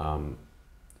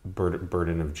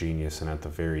Burden of Genius, and at the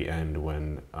very end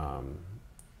when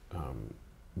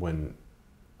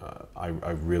I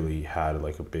really had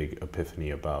like a big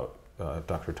epiphany about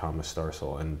Dr. Thomas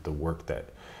Starzl and the work that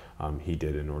he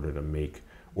did in order to make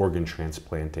organ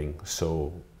transplanting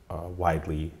so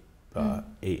widely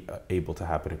able to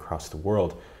happen across the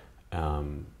world,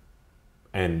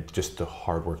 and just the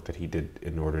hard work that he did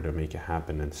in order to make it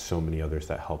happen, and so many others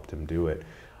that helped him do it.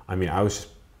 I mean,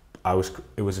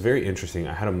 it was very interesting.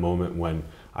 I had a moment when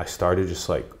I started just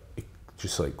like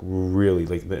really,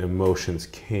 like the emotions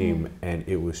came, and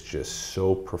it was just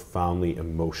so profoundly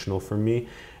emotional for me.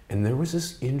 And there was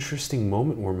this interesting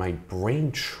moment where my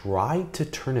brain tried to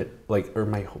turn it, or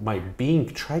my being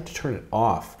tried to turn it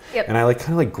off. Yep. And I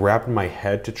kind of grabbed my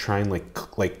head to try and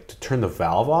like to turn the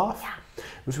valve off. Yeah.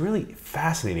 It was really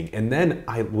fascinating. And then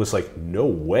I was like, no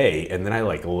way. And then I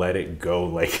let it go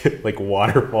like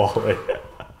waterfall.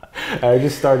 I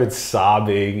just started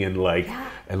sobbing and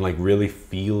really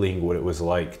feeling what it was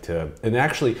like to, and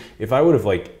actually if I would have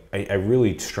I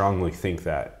really strongly think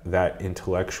that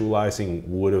intellectualizing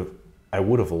I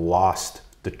would have lost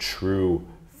the true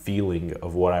feeling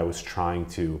of what I was trying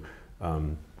to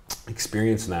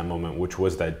experience in that moment, which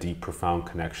was that deep, profound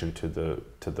connection to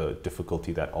the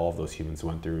difficulty that all of those humans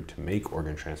went through to make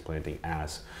organ transplanting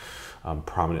as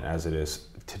prominent as it is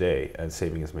today, and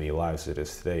saving as many lives as it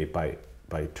is today.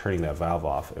 By turning that valve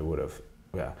off, it would have.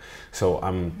 Yeah. So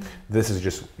this is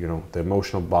just, the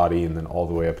emotional body, and then all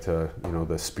the way up to,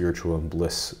 the spiritual and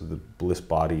the bliss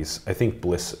bodies. I think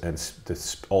bliss and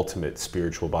the ultimate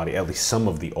spiritual body, at least some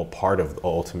of the part of the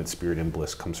ultimate spirit and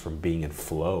bliss, comes from being in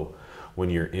flow. When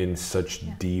you're in such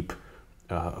deep,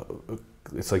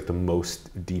 it's like the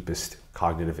most deepest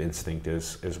cognitive instinct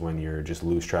is when you're just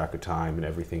lose track of time and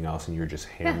everything else, and you're just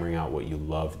hammering out what you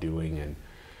love doing,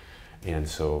 and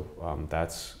so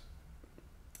that's.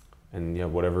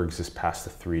 And whatever exists past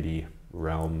the 3D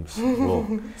realms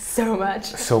will so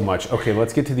much. Okay,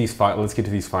 let's get to these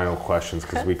final questions,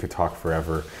 because we could talk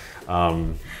forever.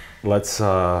 Let's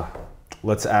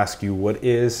ask you, what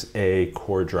is a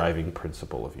core driving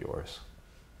principle of yours?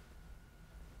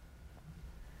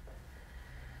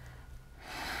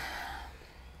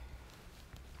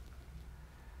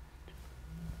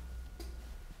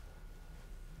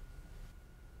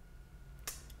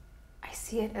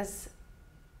 see it as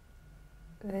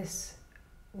this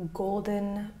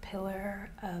golden pillar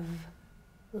of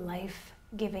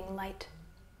life-giving light.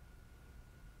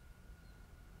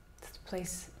 It's the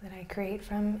place that I create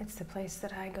from. It's the place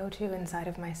that I go to inside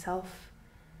of myself.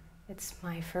 It's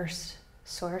my first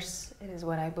source. It is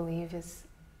what I believe is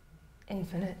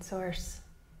infinite source.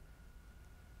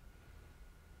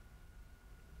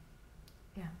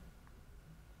 Yeah.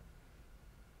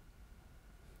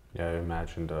 Yeah, I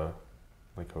imagined I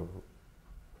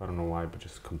don't know why, but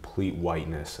just complete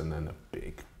whiteness and then a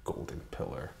big golden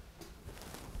pillar.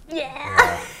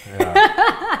 Yeah.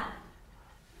 Yeah.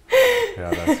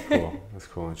 Yeah, that's cool. That's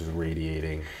cool. It's just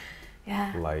radiating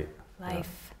light.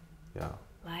 Life. Yeah.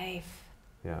 Life.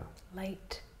 Yeah.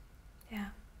 Light. Yeah.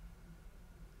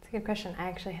 It's a good question. I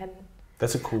actually hadn't.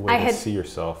 That's a cool way to see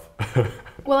yourself.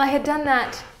 Well, I had done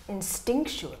that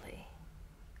instinctually,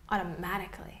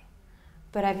 automatically,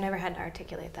 but I've never had to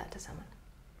articulate that to someone.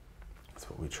 That's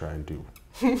what we try and do.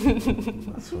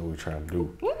 That's what we try and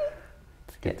do.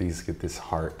 Get this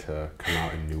heart to come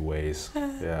out in new ways.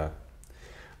 Yeah.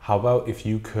 How about if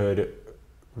you could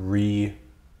rebuild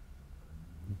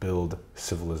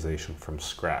civilization from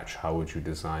scratch? How would you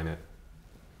design it?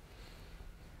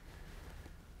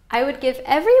 I would give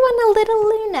everyone a little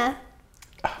Luna.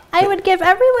 I would give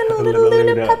everyone a little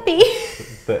Luna puppy.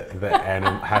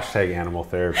 Hashtag animal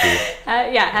therapy.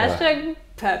 Hashtag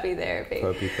puppy therapy.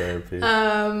 Puppy therapy.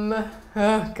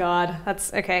 Oh God,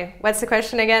 that's okay. What's the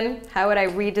question again? How would I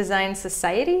redesign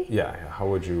society? Yeah, how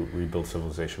would you rebuild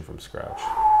civilization from scratch?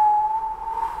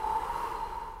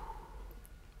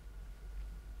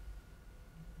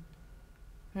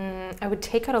 I would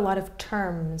take out a lot of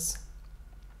terms.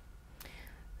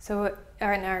 So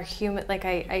in our human, like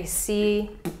I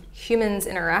see humans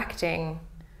interacting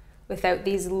without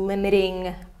these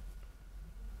limiting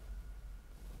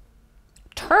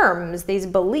terms, these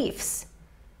beliefs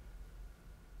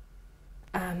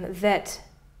that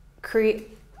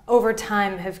over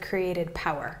time have created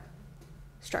power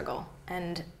struggle,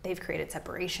 and they've created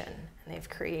separation, and they've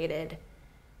created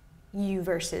you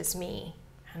versus me.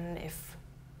 And if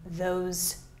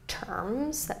those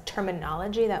terms, that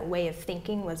terminology, that way of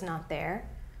thinking was not there,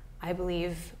 I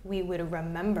believe we would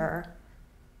remember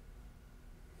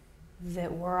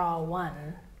that we're all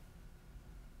one,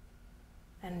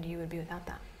 and you would be without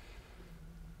that.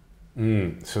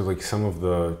 So like some of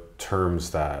the terms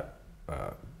that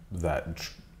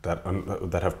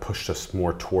have pushed us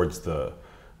more towards the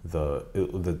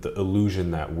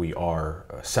illusion that we are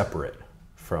separate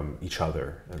from each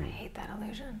other. And I hate that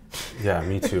illusion. Yeah,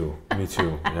 me too. Me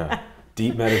too. Yeah,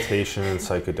 deep meditation and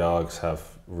psychedelics have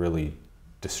really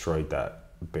destroyed that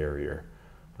barrier,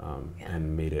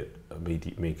 and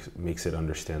makes it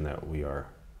understand that we are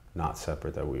not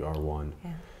separate, that we are one.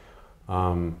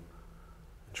 Yeah.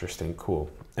 Interesting. Cool.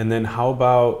 And then how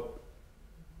about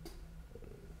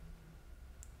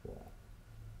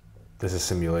this is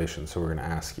simulation, so we're going to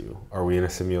ask you: are we in a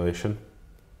simulation?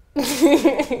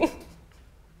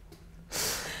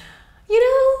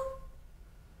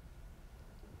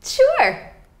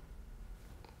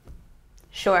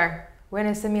 Sure, we're in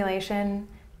a simulation,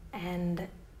 and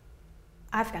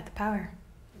I've got the power.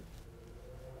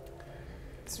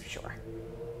 It's for sure.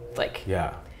 Like,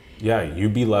 yeah, you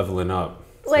be leveling up,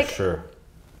 like, for sure.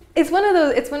 It's one of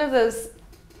those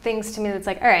things to me that's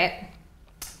like, all right,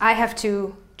 I have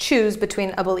to choose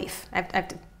between a belief. I have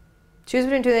to choose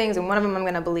between two things, and one of them I'm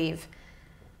going to believe.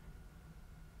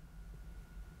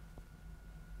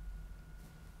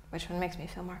 Which one makes me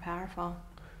feel more powerful?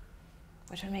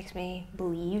 Which one makes me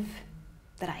believe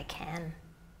that I can?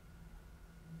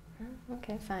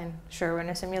 Okay, fine. Sure, we're in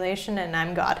a simulation and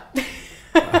I'm God.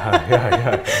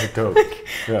 Yeah, dope.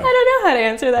 Yeah. I don't know how to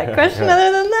answer that question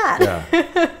other than that.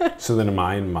 Yeah. So then am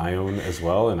I in my own as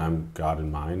well, and I'm God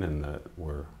in mine, and that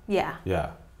we're... Yeah,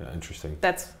 interesting.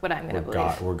 That's what I'm going to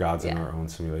believe. We're gods in our own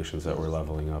simulations that we're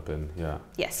leveling up in,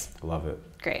 Yes. I love it.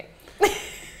 Great.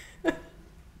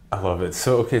 I love it.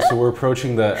 So, okay, so we're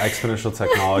approaching the exponential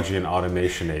technology and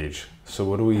automation age. So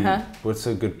what do we, what's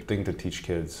a good thing to teach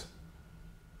kids?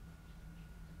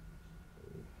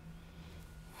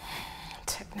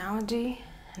 Technology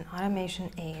and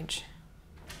automation age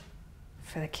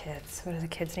for the kids. What do the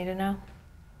kids need to know?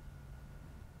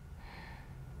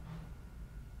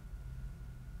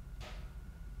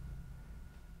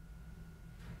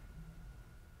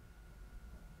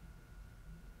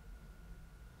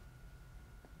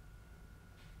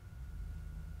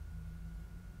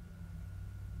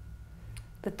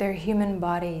 That their human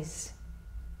bodies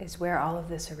is where all of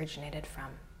this originated from.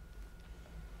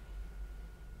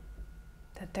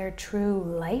 That their true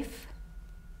life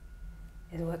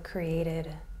is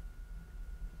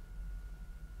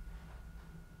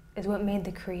what made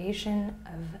the creation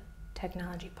of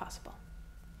technology possible.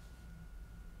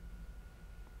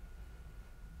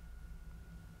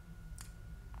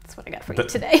 That's what I got for you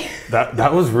today.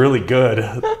 That was really good.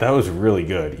 That was really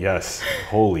good. Yes.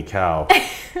 Holy cow.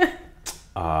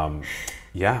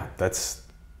 Yeah, that's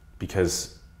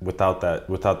because without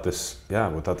this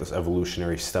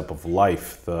evolutionary step of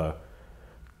life, the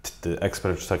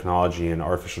exponential technology and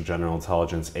artificial general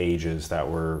intelligence ages that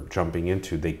we're jumping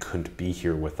into, they couldn't be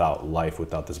here without life,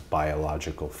 without this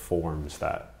biological forms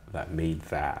that made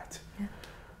that.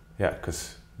 Yeah,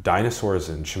 because dinosaurs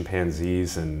and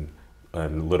chimpanzees and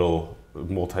little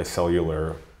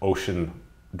multicellular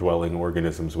ocean-dwelling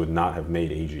organisms would not have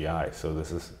made AGI. So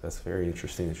that's very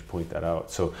interesting that you point that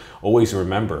out. So always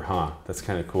remember, huh? That's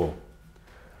kind of cool.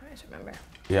 Always remember.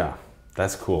 Yeah,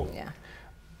 that's cool. Yeah.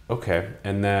 Okay,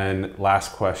 and then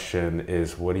last question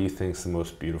is, what do you think is the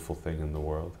most beautiful thing in the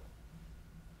world?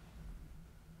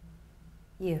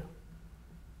 You.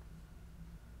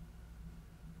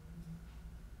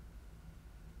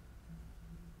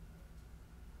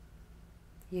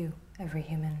 You, every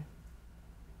human.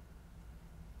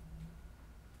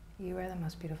 You are the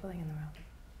most beautiful thing in the world.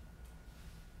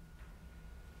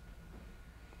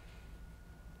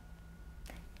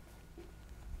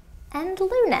 And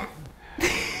Luna.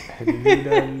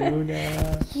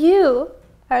 Luna. You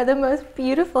are the most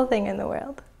beautiful thing in the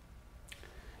world.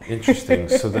 Interesting.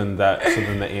 So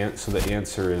the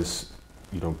answer is,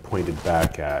 pointed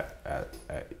back at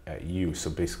you. So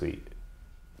basically,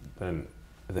 then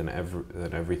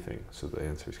everything. So the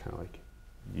answer is kind of like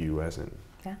you, as in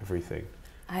everything.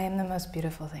 I am the most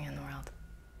beautiful thing in the world.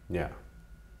 Yeah.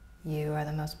 You are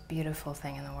the most beautiful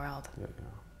thing in the world. Yeah.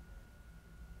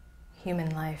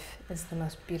 Human life is the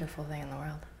most beautiful thing in the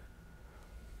world.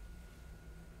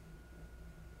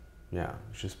 Yeah,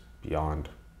 it's just beyond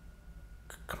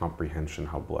comprehension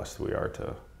how blessed we are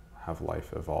to have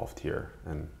life evolved here.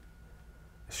 And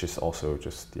it's just also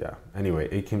just, yeah. Anyway,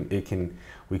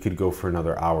 we could go for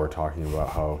another hour talking about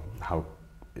how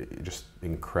just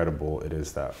incredible it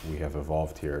is that we have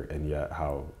evolved here, and yet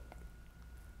how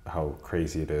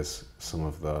crazy it is, some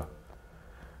of the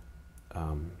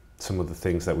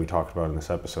things that we talked about in this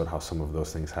episode, how some of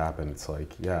those things happen. It's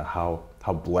like, yeah, how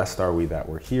blessed are we that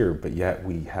we're here, but yet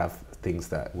we have things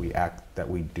that we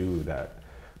do that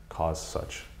cause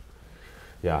such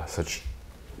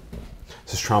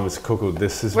traumas. Coco,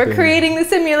 we're creating the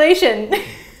simulation.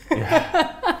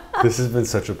 Yeah, this has been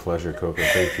such a pleasure, Coco.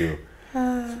 Thank you.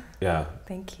 Yeah.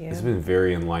 Thank you. It's been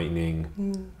very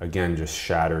enlightening. Again, just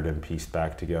shattered and pieced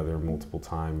back together multiple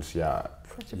times. Yeah.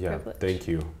 Such a privilege. Thank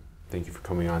you. Thank you for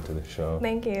coming on to the show.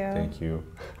 Thank you. Thank you.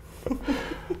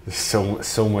 There's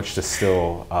so much to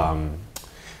still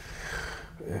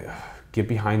get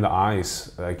behind the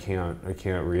eyes. I can't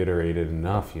reiterate it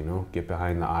enough. Get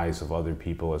behind the eyes of other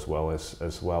people as well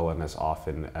and as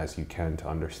often as you can, to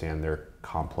understand their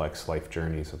complex life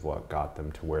journeys of what got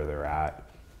them to where they're at.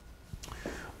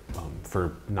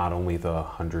 For not only the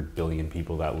 100 billion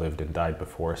people that lived and died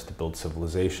before us to build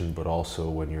civilization, but also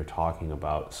when you're talking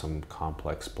about some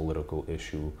complex political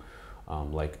issue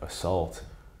like assault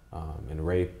and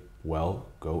rape, well,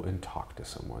 go and talk to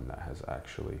someone that has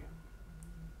actually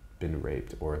been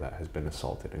raped or that has been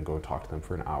assaulted, and go talk to them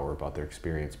for an hour about their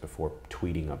experience before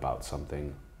tweeting about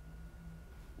something.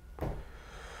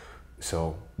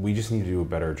 So we just need to do a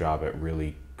better job at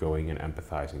really going and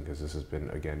empathizing, because this has been,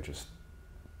 again, just,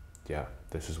 yeah,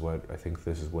 this is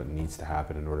what needs to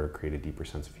happen in order to create a deeper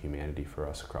sense of humanity for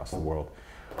us across the world.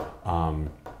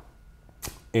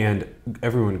 And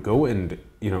everyone, go and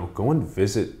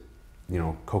visit,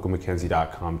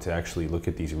 CocoMcKenzi.com to actually look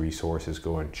at these resources.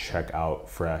 Go and check out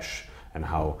Fresh and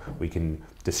how we can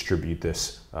distribute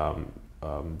this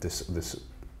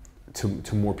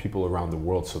to more people around the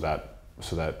world, so that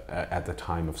at the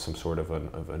time of some sort of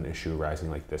an issue arising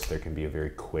like this, there can be a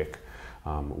very quick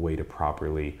way to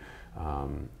properly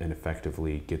and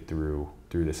effectively get through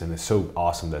this. And it's so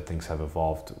awesome that things have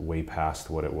evolved way past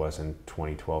what it was in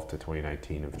 2012 to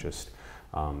 2019 of just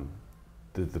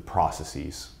the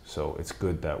processes. So it's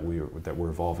good that we're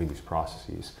evolving these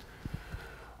processes.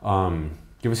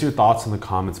 Give us your thoughts in the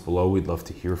comments below. We'd love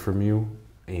to hear from you.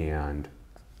 And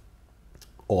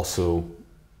also,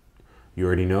 you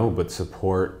already know, but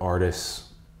support artists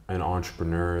and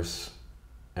entrepreneurs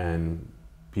and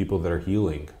people that are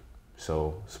healing.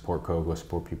 So support Coco,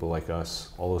 support people like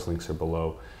us. All those links are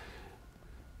below.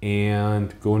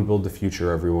 And go and build the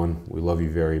future, everyone. We love you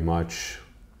very much.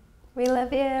 We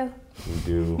love you. We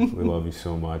do. We love you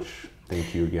so much.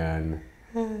 Thank you again.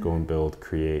 go and build,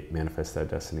 create, manifest that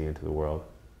destiny into the world.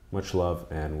 Much love,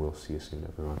 and we'll see you soon,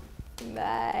 everyone.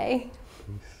 Bye.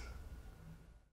 Peace.